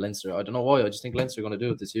telling me Leinster. I don't know why. I just think Leinster are going to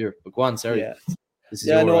do it this year. But go on, sorry. Yeah.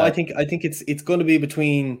 I think it's going to be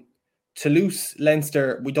between Toulouse,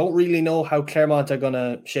 Leinster. We don't really know how Clermont are going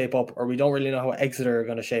to shape up, or we don't really know how Exeter are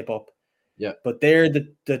going to shape up. Yeah. But they're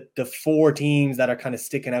the 4 teams that are kind of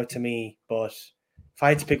sticking out to me. But if I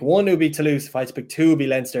had to pick one, it would be Toulouse. If I had to pick 2, it would be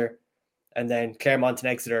Leinster. And then Clermont and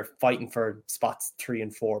Exeter fighting for spots 3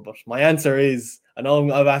 and 4. But my answer is, I know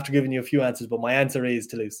I've after giving you a few answers, but my answer is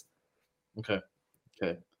Toulouse. Okay.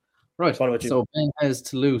 Right. What about you? So Ben has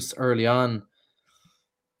Toulouse early on.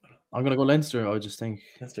 I'm going to go Leinster. I just think.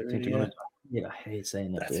 Leinster, I hate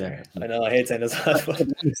saying that. Yeah. I know, I hate saying this. I have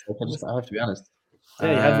to be honest.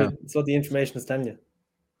 Yeah, it's what the information is telling you.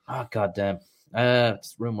 Oh, God damn.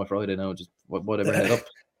 Just ruin my Friday now. Just whatever head up.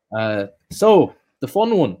 So, the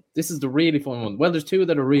fun one. This is the really fun one. Well, there's 2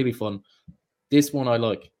 that are really fun. This one I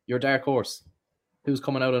like. Your dark horse. Who's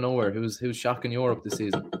coming out of nowhere? Who's shocking Europe this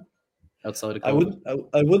season? Outside of COVID.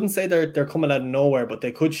 I wouldn't say they're coming out of nowhere, but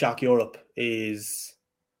they could shock Europe.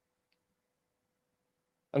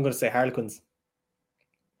 I'm going to say Harlequins.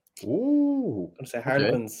 Ooh. I'm going to say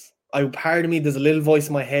Harlequins. Okay. Part of me, there's a little voice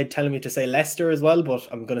in my head telling me to say Leicester as well, but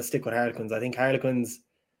I'm going to stick with Harlequins. I think Harlequins.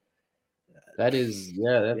 That is,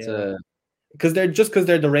 that's because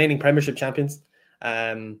they're the reigning Premiership champions.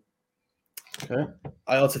 Okay.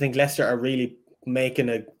 I also think Leicester are really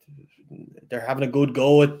they're having a good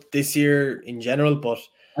go at this year in general, but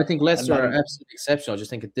I think Leicester are absolutely exceptional. I just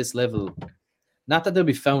think at this level, not that they'll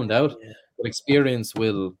be found out, but experience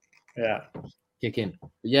will kick in. But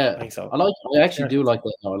yeah, I think so. I actually do like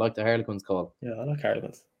that. No, I like the Harlequins call. Yeah, I like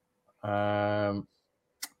Harlequins.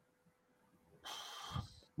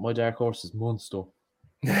 My dark horse is Munster.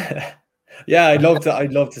 Yeah, I'd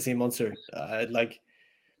love to see Munster. I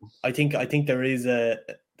think there is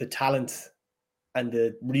the talent and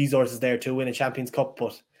the resources there to win a Champions Cup,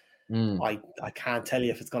 but I can't tell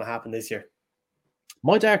you if it's going to happen this year.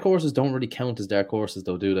 My dark horses don't really count as dark horses,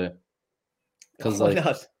 though, do they? Because why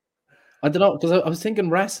not? I don't know. Because I was thinking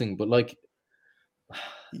Racing, but like,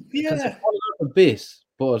 yeah, a bit,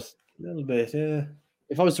 but a little bit, yeah.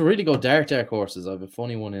 If I was to really go dark horses, I have a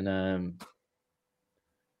funny one in am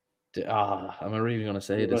I really going to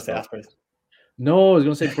say this? No, I was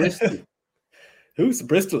going to say Bristol. Who's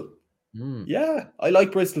Bristol? Yeah, I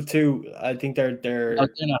like Bristol too. I think they're not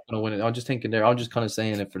going to win it. I'm just thinking I'm just kind of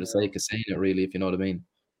saying it for the sake of saying it, really, if you know what I mean.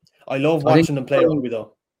 I love watching them play rugby,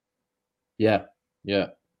 though. Yeah.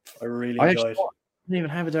 I really enjoy it. I don't even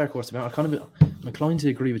have a dark horse about. I'm inclined to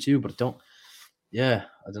agree with you, but I don't. Yeah,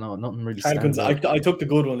 I don't know. Nothing really. Harlequins. I took the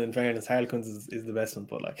good one. In fairness, Harlequins is the best one,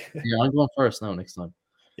 but like. Yeah, I'm going first now. Next time.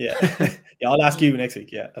 Yeah, I'll ask you next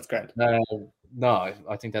week. Yeah, that's great. No,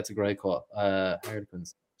 I think that's a great call.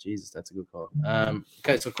 Harlequins. Jesus, that's a good call.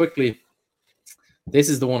 Okay, so quickly, this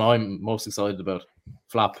is the one I'm most excited about.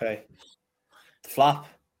 Flop. Okay. Flop.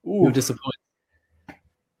 Ooh. Who disappointed?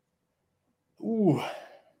 Ooh.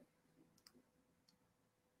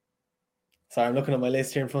 Sorry, I'm looking at my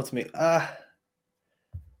list here in front of me.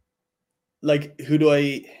 Like who do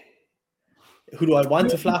I want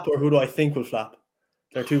to flap, or who do I think will flap?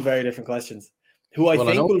 They're two very different questions. Who I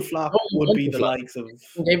think will flap would be the likes of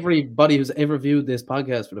everybody who's ever viewed this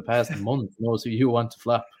podcast for the past month knows who you want to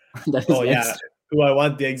flap. Oh yeah, who I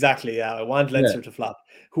want exactly. Yeah, I want Leinster to flap.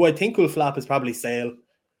 Who I think will flap is probably Sale.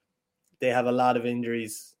 They have a lot of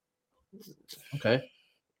injuries. Okay.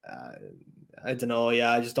 I don't know.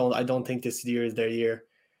 Yeah, I don't think this year is their year.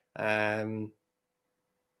 I've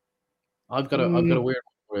got a weird one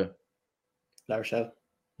for you. La Rochelle.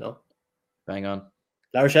 No. Bang on.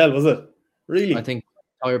 La Rochelle, was it? Really? I think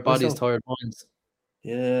tired bodies, tired minds.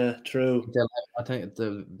 Yeah, true. I think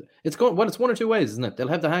it's one or two ways, isn't it? They'll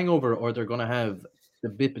have the hangover, or they're going to have the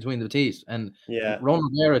bit between the teeth. And Ron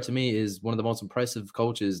Rivera, to me, is one of the most impressive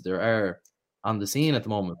coaches there are on the scene at the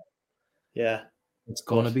moment. Yeah, it's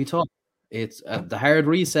going to be tough. It's the hard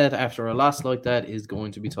reset after a loss like that is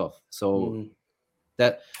going to be tough. So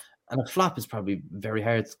that. And a flop is probably very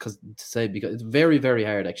hard to say, because it's very, very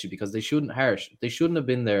hard actually, because they shouldn't have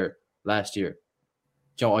been there last year.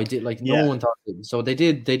 No one thought it. So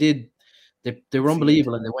they were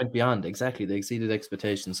unbelievable, and they went beyond. Exactly. They exceeded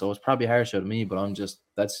expectations. So it's probably harsh out of me, but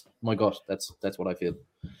that's my gut. That's what I feel.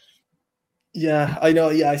 Yeah, I know.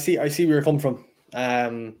 Yeah, I see where you're coming from.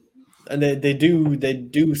 And they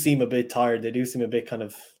do seem a bit tired. They do seem a bit kind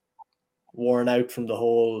of worn out from the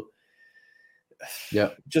whole. Yeah,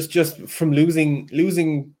 just from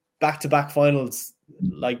losing back-to-back finals,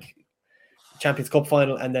 like Champions Cup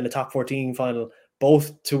final and then a top 14 final, both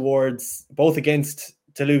against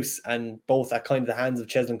Toulouse, and both at kind of the hands of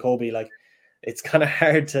Cheslin Colby. Like, it's kind of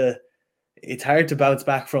hard to bounce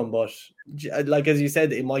back from. But like as you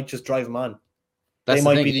said, it might just drive them on. They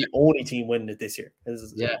might be the only team winning it this year.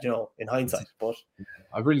 In hindsight. But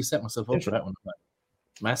I've really set myself up for that one.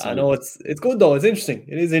 Massively. I know it's good though. It's interesting.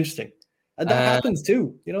 It is interesting. And that happens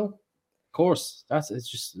too, Of course, it's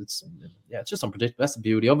just unpredictable. That's the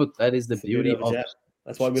beauty of it. That is the beauty of it.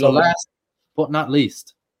 That's why we love it. Last but not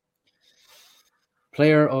least,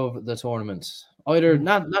 player of the tournament. Either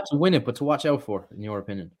not to win it, but to watch out for, in your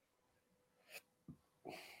opinion.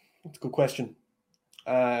 That's a good question.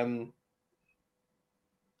 I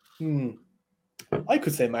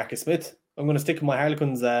could say Marcus Smith. I'm going to stick with my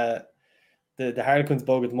Harlequins. The Harlequins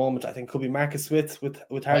bug at the moment, I think, could be Marcus Smith with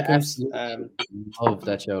Harlequins. Love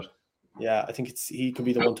that shout. Yeah, I think he could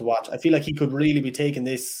be the one to watch. I feel like he could really be taking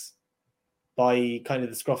this by kind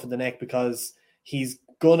of the scruff of the neck, because he's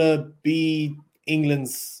gonna be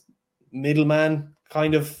England's middleman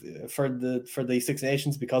kind of for the Six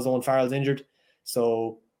Nations, because Owen Farrell's injured.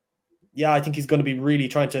 So yeah, I think he's going to be really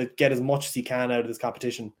trying to get as much as he can out of this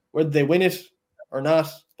competition, whether they win it or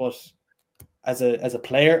not. But as a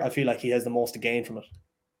player, I feel like he has the most to gain from it.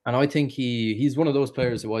 And I think he's one of those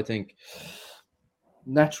players who I think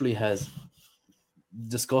naturally has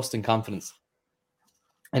disgusting confidence,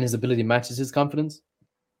 and his ability matches his confidence,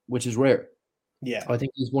 which is rare. Yeah, I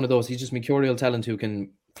think he's one of those. He's just mercurial talent who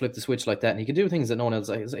can flip the switch like that, and he can do things that no one else.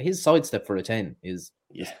 His sidestep for a 10 is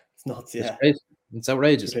it's nuts. Yeah, it's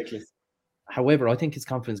outrageous. Ridiculous. However, I think his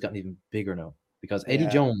confidence gotten even bigger now, because Eddie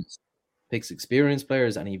Jones picks experienced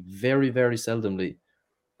players, and he very, very seldomly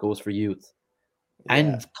goes for youth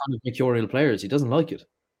and kind of mercurial players. He doesn't like it.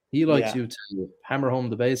 He likes you to hammer home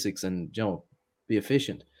the basics and be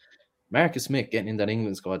efficient. Marcus Smith getting in that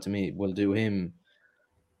England squad, to me, will do him.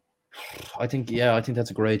 I think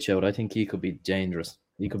that's a great shout. I think he could be dangerous.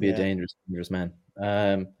 He could be a dangerous man.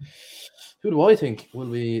 Who do I think will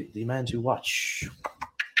be the man to watch?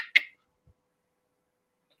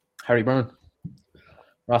 Harry Byrne,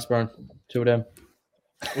 Ross Byrne, two of them.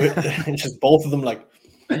 Just both of them, like.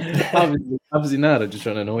 obviously not. I'm just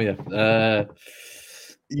trying to know you.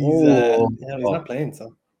 He's not playing,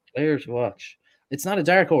 so. Player to watch. It's not a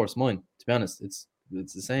dark horse, mine. To be honest, it's the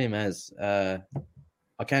same as I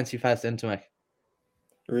can't see past Ntomac.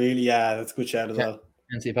 Really, yeah, that's a good shout as well.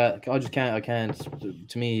 Can't see past. I can't.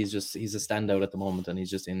 To me, he's a standout at the moment, and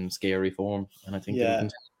he's just in scary form. And I think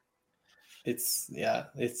it's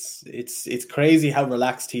crazy how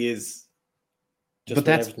relaxed he is. But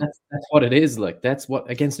that's what it is. Like, that's what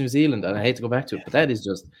against New Zealand, and I hate to go back to it, but that is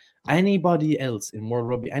just anybody else in world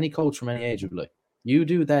rugby, any coach from any age would be like, you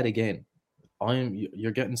do that again,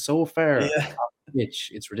 you're getting so far off the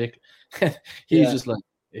pitch, it's ridiculous. He's just like,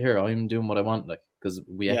 here, I'm doing what I want, like, because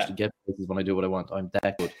we actually get places when I do what I want. I'm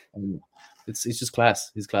that good. It's just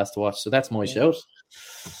class. He's class to watch. So that's my shout.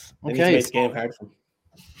 Okay, it's game hard for him.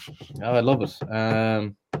 Oh, I love it.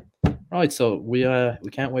 Right, so we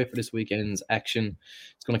can't wait for this weekend's action.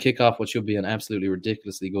 It's going to kick off what should be an absolutely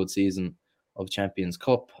ridiculously good season of Champions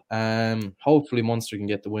Cup. Hopefully Munster can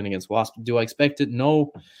get the win against Wasp. Do I expect it?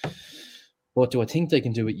 No. But do I think they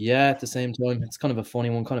can do it? Yeah, at the same time. It's kind of a funny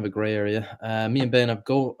one, kind of a grey area. Me and Ben have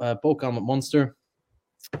both gone with Munster.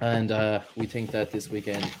 And we think that this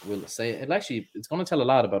weekend will say it's going to tell a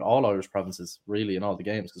lot about all Irish provinces, really, in all the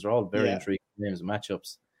games, because they're all very intriguing games and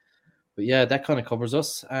matchups. But yeah, that kind of covers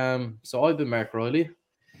us. So I've been Mark Riley.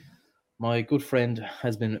 My good friend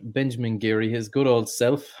has been Benjamin Geary, his good old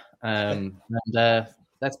self. And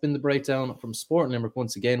that's been the breakdown from Sport Limerick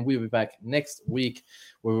once again. We'll be back next week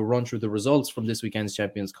where we'll run through the results from this weekend's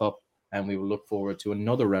Champions Cup, and we will look forward to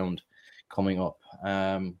another round coming up.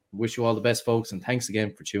 Wish you all the best, folks, and thanks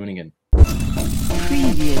again for tuning in.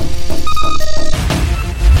 Preview.